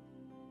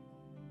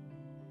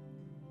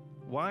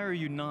 Why are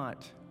you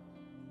not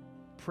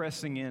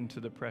pressing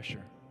into the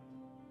pressure?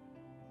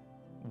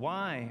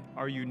 Why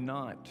are you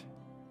not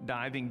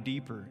diving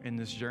deeper in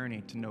this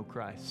journey to know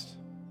Christ?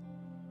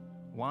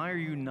 Why are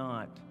you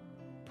not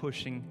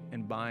pushing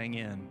and buying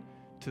in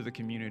to the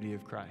community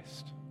of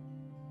Christ?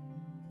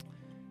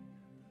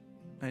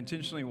 I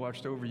intentionally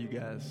watched over you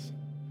guys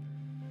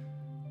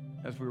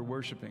as we were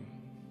worshiping.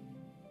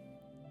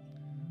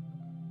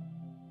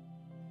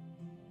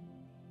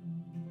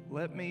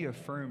 Let me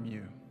affirm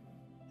you.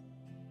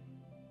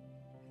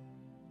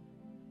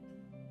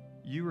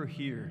 You are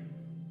here,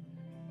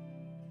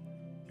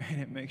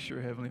 and it makes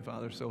your Heavenly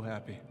Father so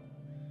happy.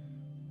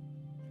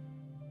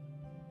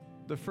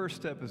 The first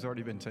step has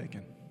already been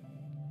taken.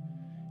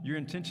 Your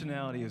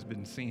intentionality has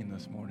been seen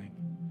this morning.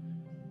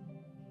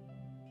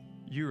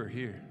 You are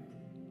here.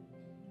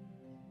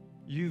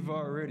 You've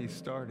already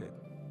started.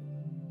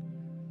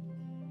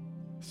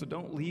 So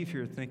don't leave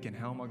here thinking,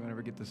 how am I going to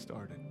ever get this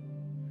started?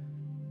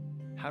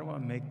 How do I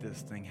make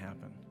this thing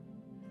happen?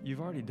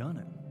 You've already done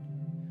it.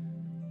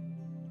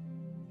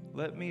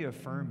 Let me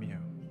affirm you.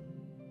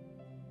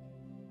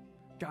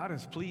 God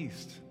is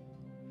pleased.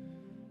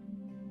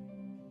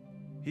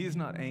 He is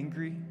not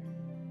angry.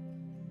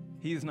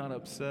 He is not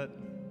upset.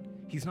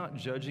 He's not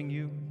judging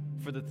you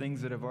for the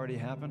things that have already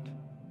happened.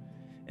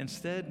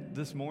 Instead,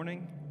 this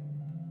morning,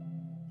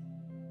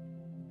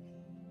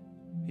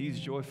 He's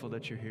joyful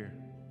that you're here.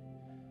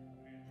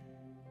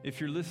 If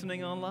you're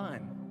listening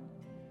online,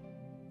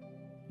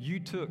 you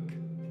took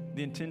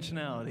the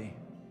intentionality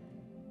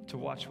to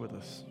watch with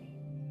us.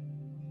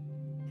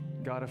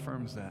 God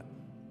affirms that.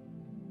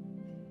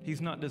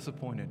 He's not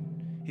disappointed.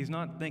 He's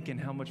not thinking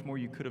how much more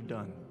you could have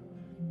done.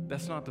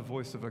 That's not the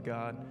voice of a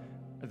God.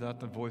 That's not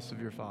the voice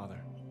of your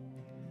Father.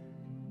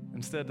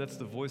 Instead, that's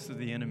the voice of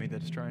the enemy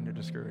that's trying to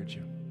discourage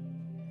you.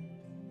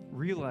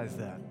 Realize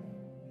that.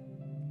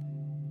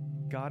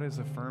 God is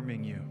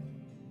affirming you.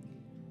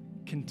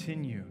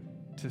 Continue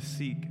to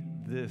seek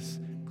this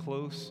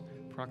close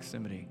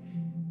proximity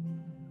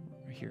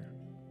right here.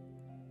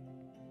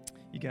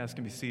 You guys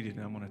can be seated,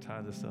 and I'm going to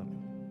tie this up.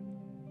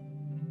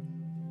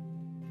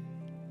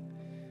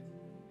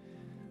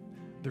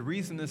 The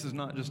reason this is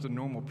not just a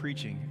normal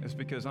preaching is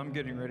because I'm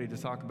getting ready to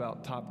talk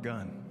about Top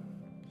Gun.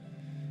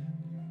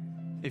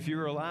 If you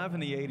were alive in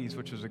the 80s,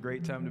 which was a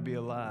great time to be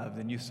alive,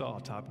 then you saw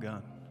Top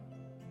Gun.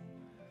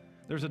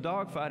 There's a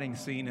dogfighting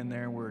scene in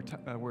there where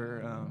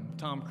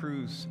Tom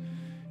Cruise,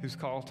 whose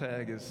call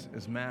tag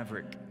is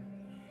Maverick.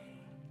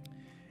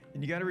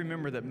 And you got to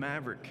remember that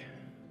Maverick,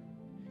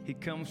 he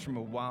comes from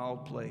a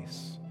wild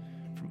place,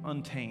 from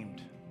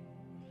untamed,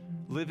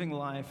 living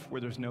life where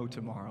there's no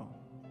tomorrow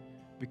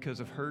because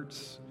of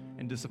hurts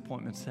and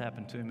disappointments that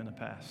happened to him in the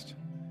past.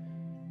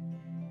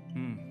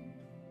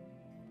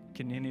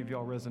 Can any of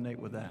y'all resonate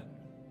with that?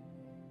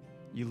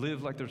 You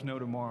live like there's no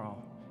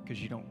tomorrow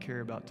because you don't care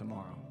about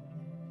tomorrow.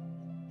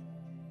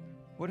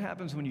 What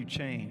happens when you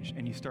change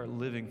and you start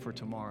living for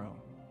tomorrow?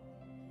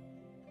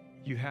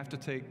 You have to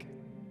take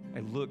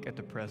a look at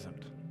the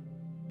present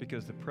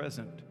because the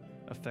present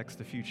affects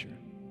the future.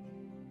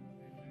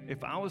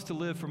 If I was to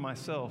live for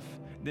myself,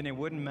 then it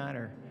wouldn't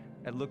matter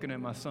at looking at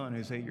my son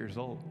who's 8 years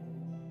old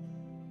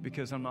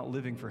because I'm not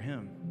living for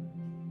him.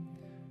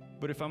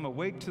 But if I'm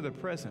awake to the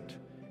present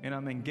and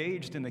I'm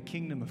engaged in the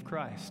kingdom of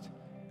Christ,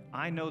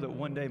 I know that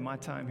one day my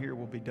time here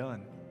will be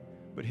done,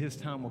 but his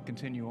time will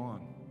continue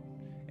on.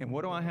 And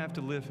what do I have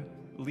to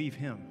leave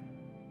him?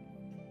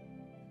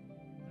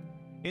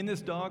 In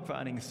this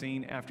dogfighting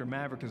scene, after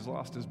Maverick has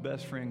lost his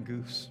best friend,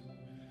 Goose,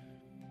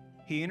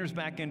 he enters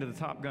back into the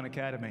Top Gun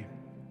Academy.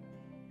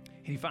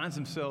 He finds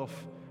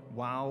himself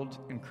wild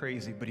and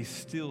crazy, but he's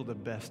still the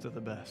best of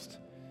the best.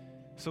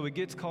 So he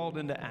gets called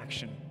into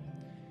action.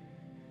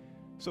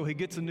 So he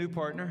gets a new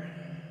partner,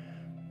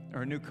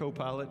 or a new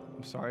co-pilot.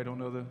 I'm sorry, I don't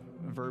know the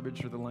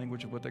verbiage or the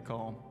language of what they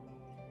call them.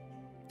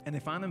 And they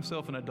find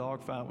themselves in a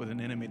dogfight with an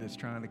enemy that's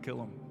trying to kill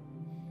them.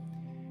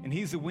 And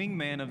he's the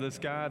wingman of this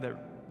guy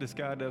that this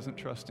guy doesn't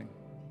trust him.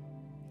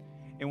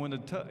 And when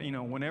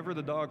whenever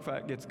the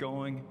dogfight gets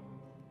going,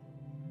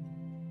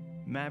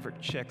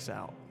 Maverick checks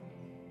out.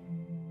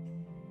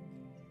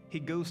 He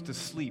goes to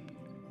sleep,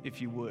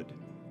 if you would,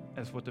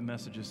 as what the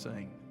message is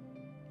saying.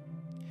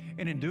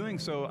 And in doing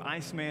so,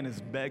 Iceman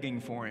is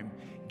begging for him.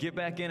 Get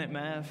back in it,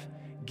 Mav.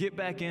 Get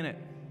back in it.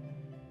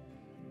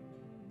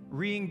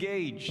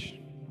 Re-engage.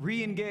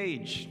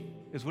 Re-engage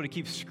is what he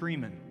keeps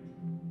screaming.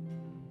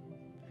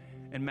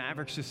 And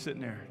Maverick's just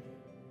sitting there.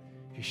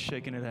 He's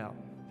shaking it out.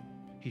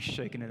 He's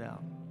shaking it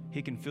out.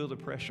 He can feel the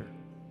pressure.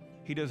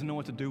 He doesn't know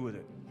what to do with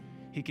it.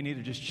 He can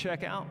either just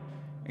check out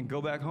and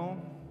go back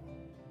home,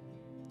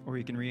 or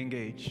he can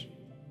re-engage.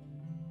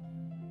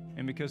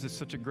 And because it's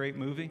such a great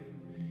movie,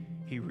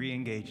 he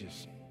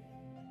re-engages.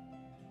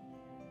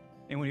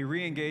 And when he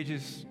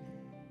re-engages,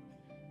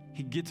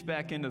 he gets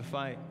back into the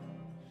fight,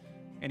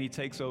 and he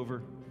takes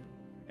over,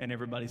 and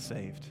everybody's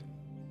saved.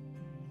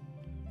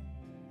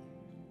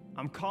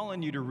 I'm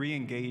calling you to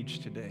re-engage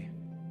today.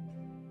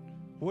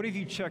 What have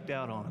you checked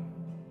out on?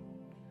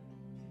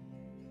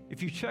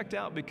 If you checked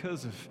out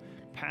because of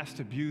past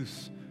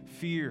abuse,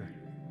 fear,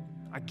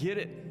 I get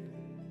it.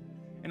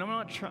 And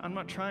I'm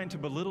not trying to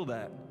belittle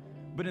that,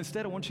 but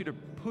instead I want you to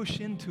push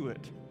into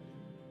it.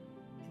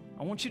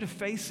 I want you to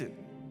face it,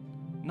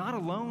 not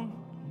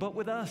alone, but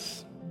with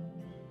us.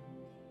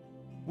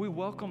 We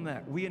welcome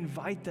that. We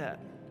invite that.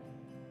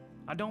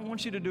 I don't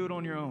want you to do it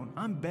on your own.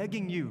 I'm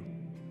begging you,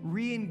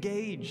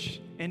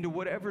 re-engage into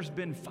whatever's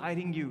been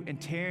fighting you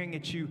and tearing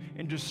at you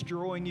and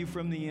destroying you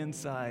from the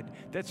inside.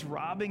 That's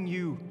robbing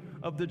you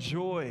of the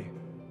joy.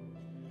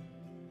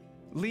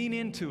 Lean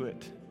into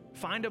it.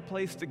 Find a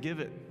place to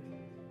give it.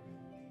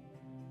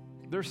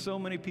 There's so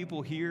many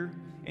people here,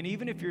 and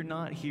even if you're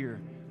not here,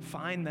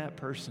 find that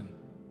person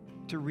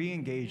to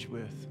re-engage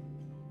with.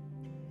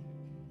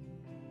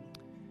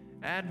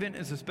 Advent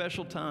is a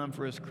special time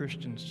for us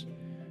Christians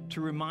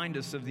to remind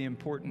us of the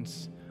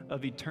importance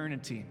of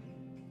eternity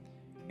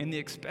and the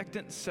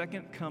expectant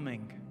second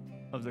coming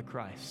of the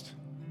Christ.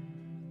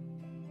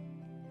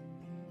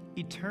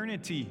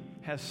 Eternity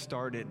has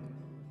started.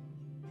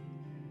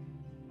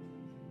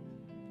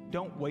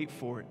 Don't wait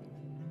for it.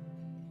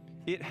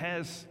 It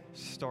has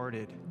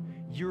started.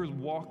 You're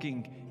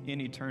walking in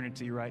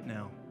eternity right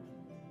now.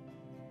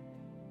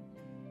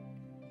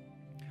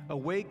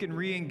 Awake and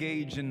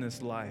re-engage in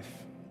this life.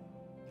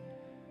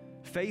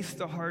 Face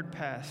the hard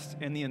past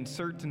and the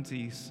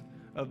uncertainties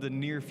of the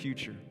near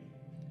future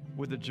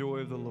with the joy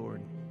of the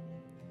Lord.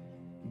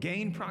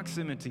 Gain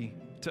proximity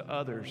to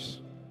others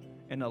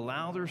and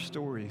allow their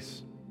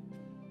stories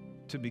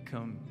to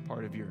become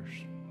part of yours.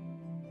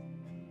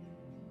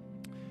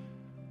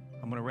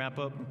 I'm going to wrap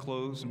up and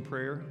close in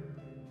prayer.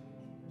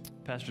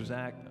 Pastor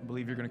Zach, I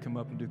believe you're going to come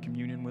up and do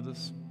communion with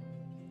us.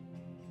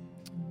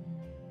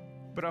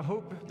 But I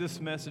hope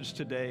this message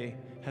today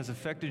has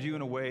affected you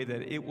in a way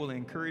that it will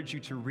encourage you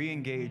to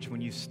re-engage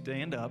when you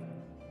stand up,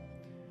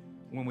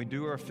 when we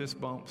do our fist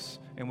bumps,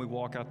 and we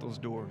walk out those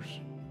doors.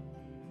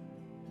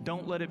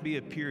 Don't let it be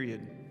a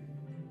period.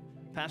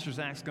 Pastor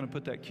Zach's going to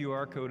put that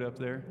QR code up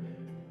there,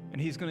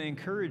 and he's going to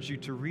encourage you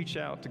to reach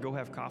out to go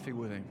have coffee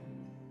with him.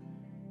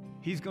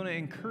 He's going to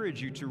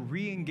encourage you to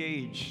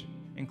re-engage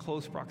in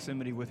close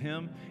proximity with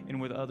him and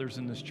with others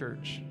in this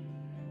church.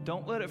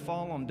 Don't let it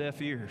fall on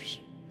deaf ears.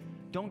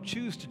 Don't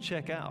choose to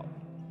check out.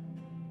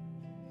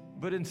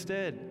 But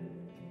instead,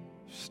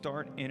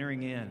 start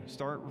entering in,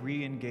 start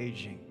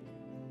re-engaging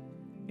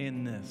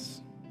in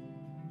this.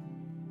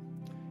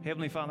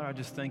 Heavenly Father, I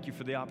just thank you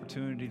for the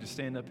opportunity to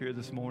stand up here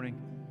this morning,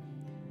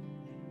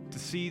 to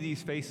see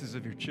these faces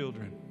of your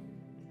children.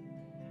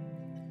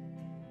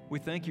 We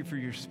thank you for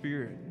your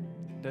Spirit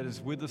that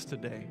is with us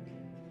today.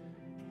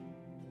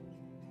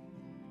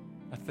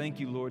 I thank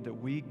you, Lord, that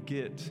we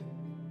get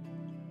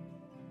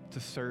to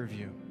serve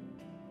you.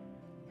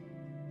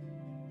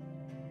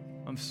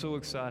 I'm so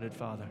excited,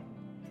 Father,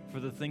 for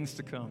the things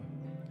to come,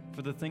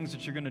 for the things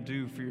that you're going to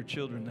do for your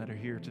children that are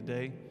here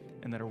today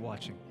and that are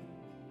watching.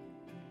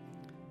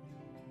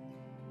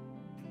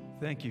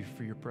 Thank you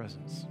for your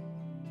presence.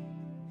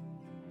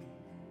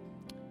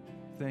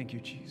 Thank you,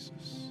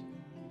 Jesus.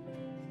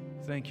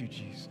 Thank you,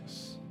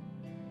 Jesus.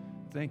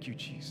 Thank you,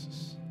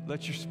 Jesus.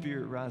 Let your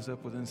Spirit rise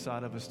up within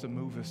inside of us to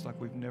move us like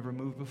we've never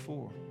moved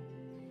before.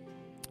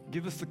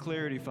 Give us the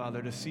clarity,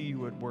 Father, to see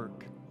you at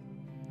work.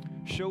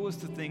 Show us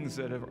the things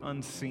that are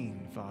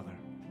unseen, Father.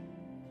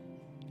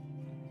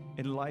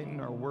 Enlighten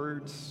our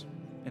words,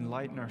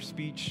 enlighten our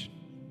speech.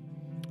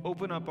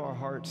 Open up our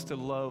hearts to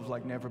love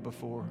like never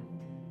before.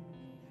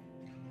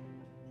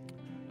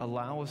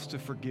 Allow us to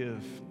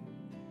forgive.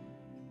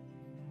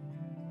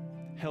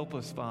 Help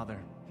us, Father,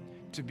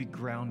 to be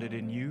grounded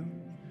in you,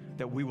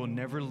 that we will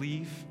never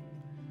leave,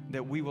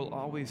 that we will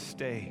always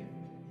stay.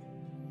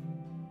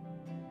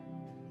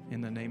 In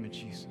the name of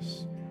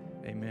Jesus,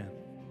 amen.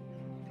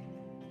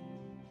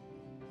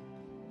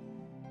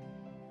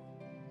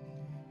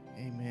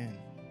 Amen.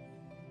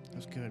 That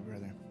was good,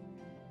 brother.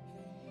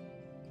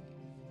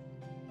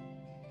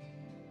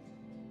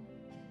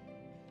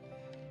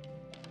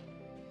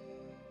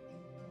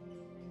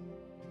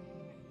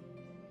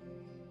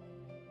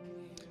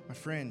 My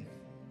friend,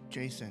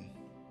 Jason,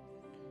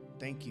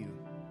 thank you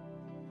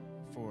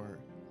for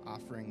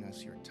offering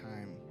us your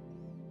time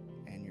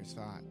and your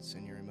thoughts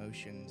and your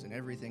emotions and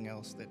everything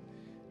else that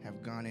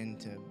have gone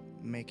into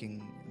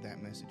making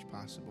that message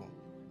possible.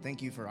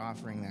 Thank you for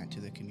offering that to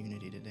the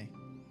community today.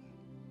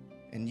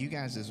 And you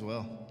guys as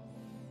well,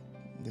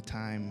 the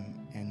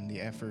time and the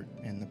effort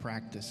and the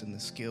practice and the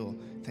skill.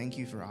 Thank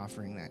you for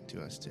offering that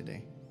to us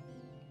today.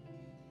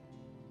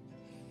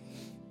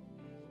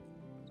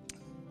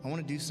 I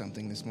want to do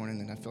something this morning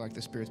that I feel like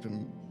the Spirit's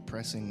been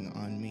pressing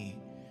on me,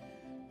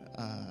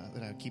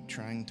 that I keep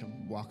trying to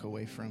walk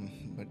away from,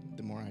 but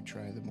the more I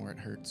try, the more it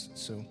hurts.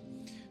 So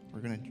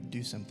we're going to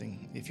do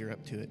something if you're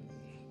up to it.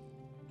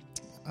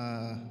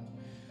 I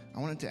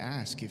wanted to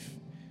ask if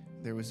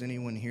there was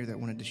anyone here that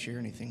wanted to share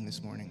anything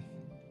this morning.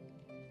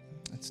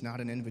 It's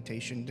not an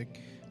invitation to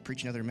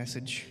preach another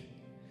message.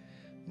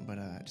 But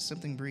just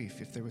something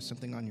brief, if there was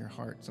something on your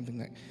heart, something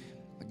that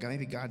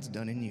maybe God's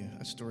done in you,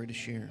 a story to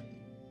share.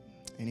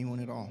 Anyone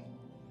at all?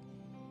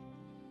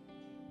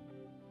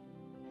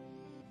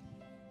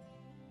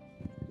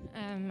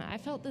 I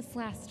felt this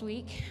last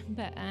week,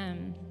 but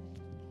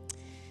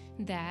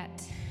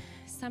that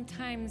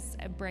sometimes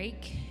a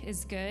break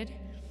is good,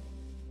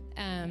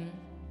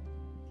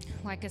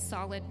 like a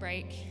solid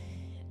break,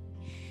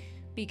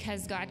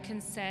 because God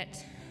can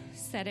set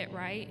it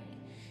right.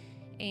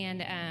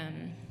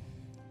 And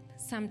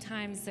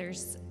sometimes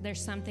there's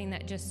something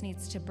that just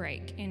needs to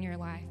break in your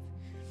life.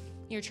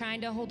 You're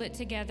trying to hold it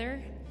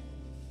together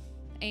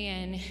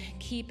and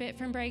keep it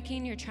from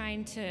breaking. You're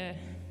trying to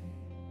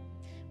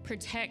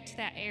protect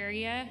that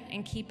area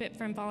and keep it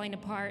from falling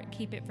apart,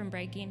 keep it from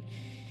breaking.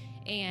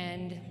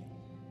 And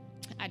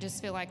I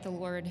just feel like the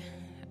Lord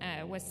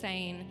was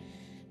saying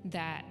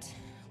that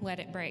let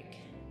it break.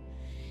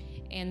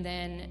 And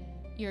then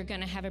you're going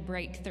to have a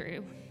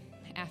breakthrough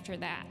after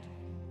that.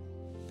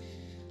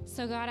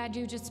 So God, I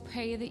do just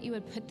pray that you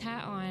would put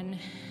that on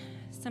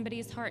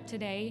somebody's heart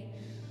today,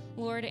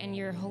 Lord, and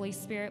your Holy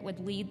Spirit would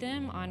lead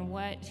them on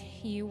what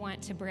you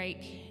want to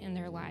break in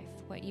their life,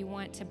 what you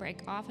want to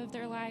break off of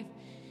their life,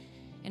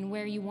 and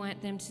where you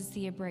want them to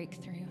see a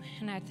breakthrough.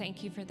 And I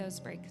thank you for those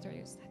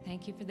breakthroughs. I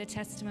thank you for the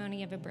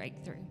testimony of a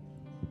breakthrough.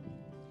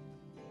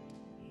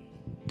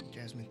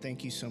 Jasmine,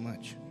 thank you so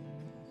much.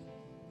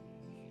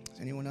 Is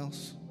anyone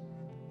else?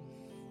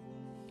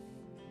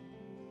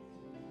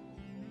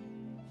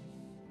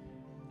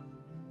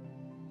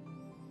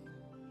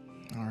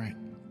 All right.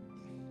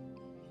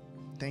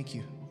 Thank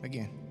you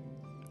again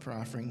for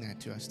offering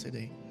that to us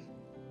today.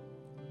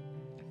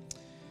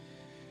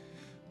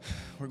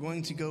 We're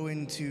going to go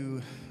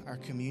into our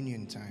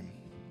communion time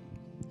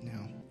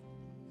now.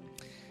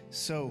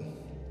 So,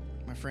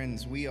 my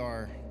friends, we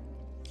are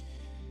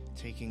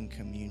taking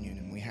communion,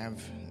 and we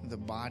have the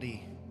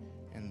body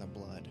and the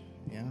blood,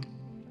 yeah?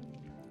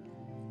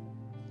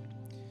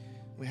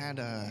 We had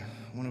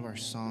one of our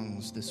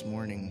songs this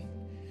morning,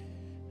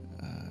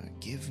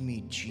 Give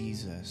Me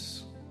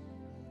Jesus.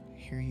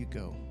 Here you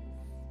go.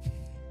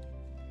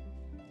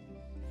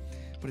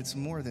 But it's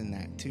more than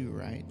that too,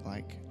 right?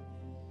 Like,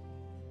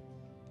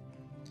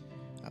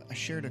 I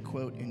shared a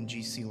quote in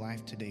GC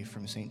Life today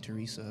from St.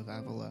 Teresa of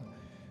Avila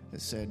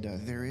that said,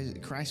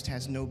 Christ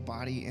has no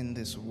body in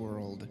this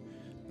world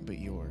but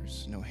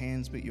yours, no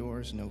hands but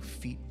yours, no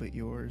feet but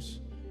yours.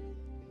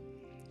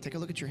 Take a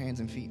look at your hands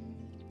and feet.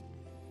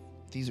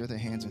 These are the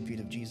hands and feet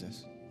of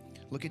Jesus.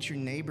 Look at your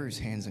neighbor's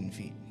hands and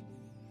feet.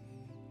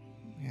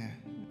 Yeah,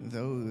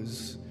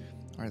 those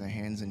are the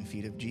hands and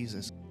feet of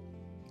Jesus.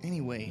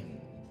 Anyway,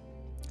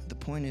 the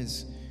point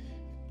is,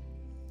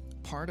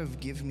 part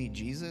of Give Me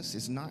Jesus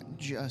is not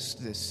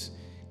just this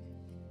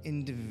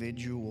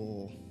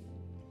individual,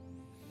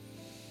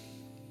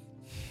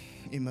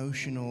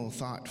 emotional,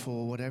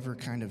 thoughtful, whatever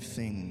kind of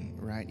thing,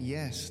 right?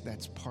 Yes,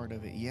 that's part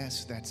of it.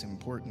 Yes, that's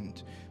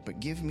important.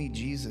 But Give Me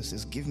Jesus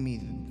is give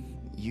me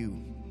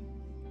you,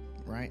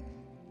 right?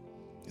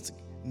 It's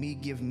me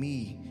give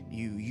me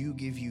you, you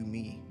give you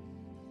me,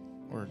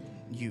 or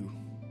you,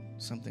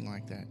 something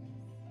like that.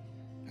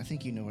 I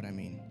think you know what I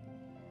mean.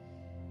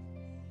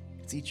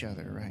 It's each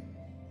other, right?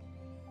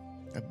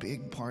 A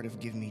big part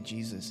of Give Me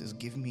Jesus is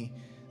give me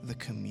the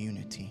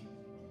community.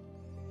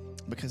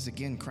 Because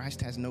again, Christ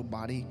has no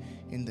body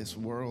in this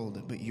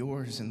world but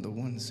yours and the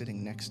one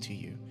sitting next to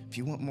you. If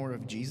you want more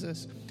of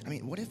Jesus, I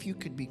mean, what if you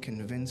could be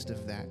convinced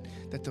of that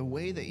the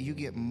way that you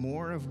get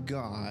more of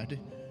God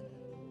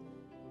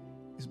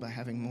is by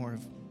having more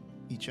of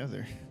each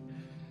other?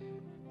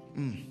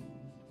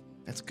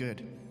 That's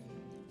good.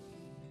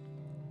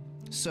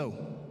 So,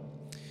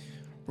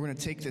 we're going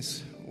to take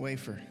this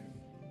wafer,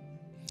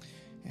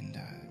 and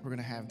we're going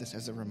to have this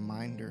as a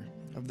reminder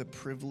of the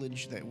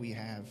privilege that we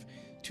have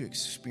to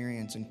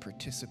experience and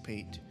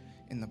participate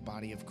in the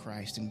body of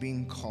Christ and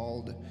being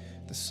called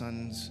the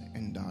sons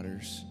and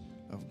daughters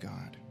of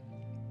God.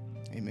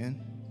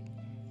 Amen.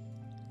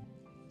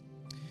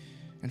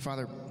 And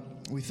Father,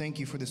 we thank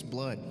you for this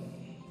blood,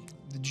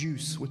 the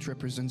juice, which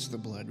represents the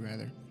blood,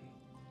 rather,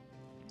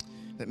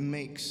 that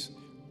makes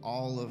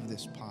all of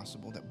this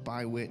possible, that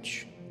by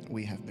which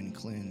we have been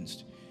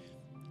cleansed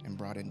and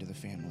brought into the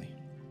family.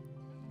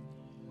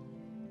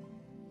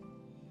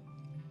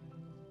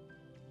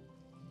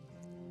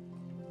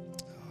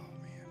 Oh,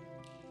 man.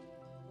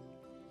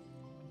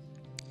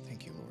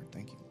 Thank you, Lord.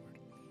 Thank you, Lord.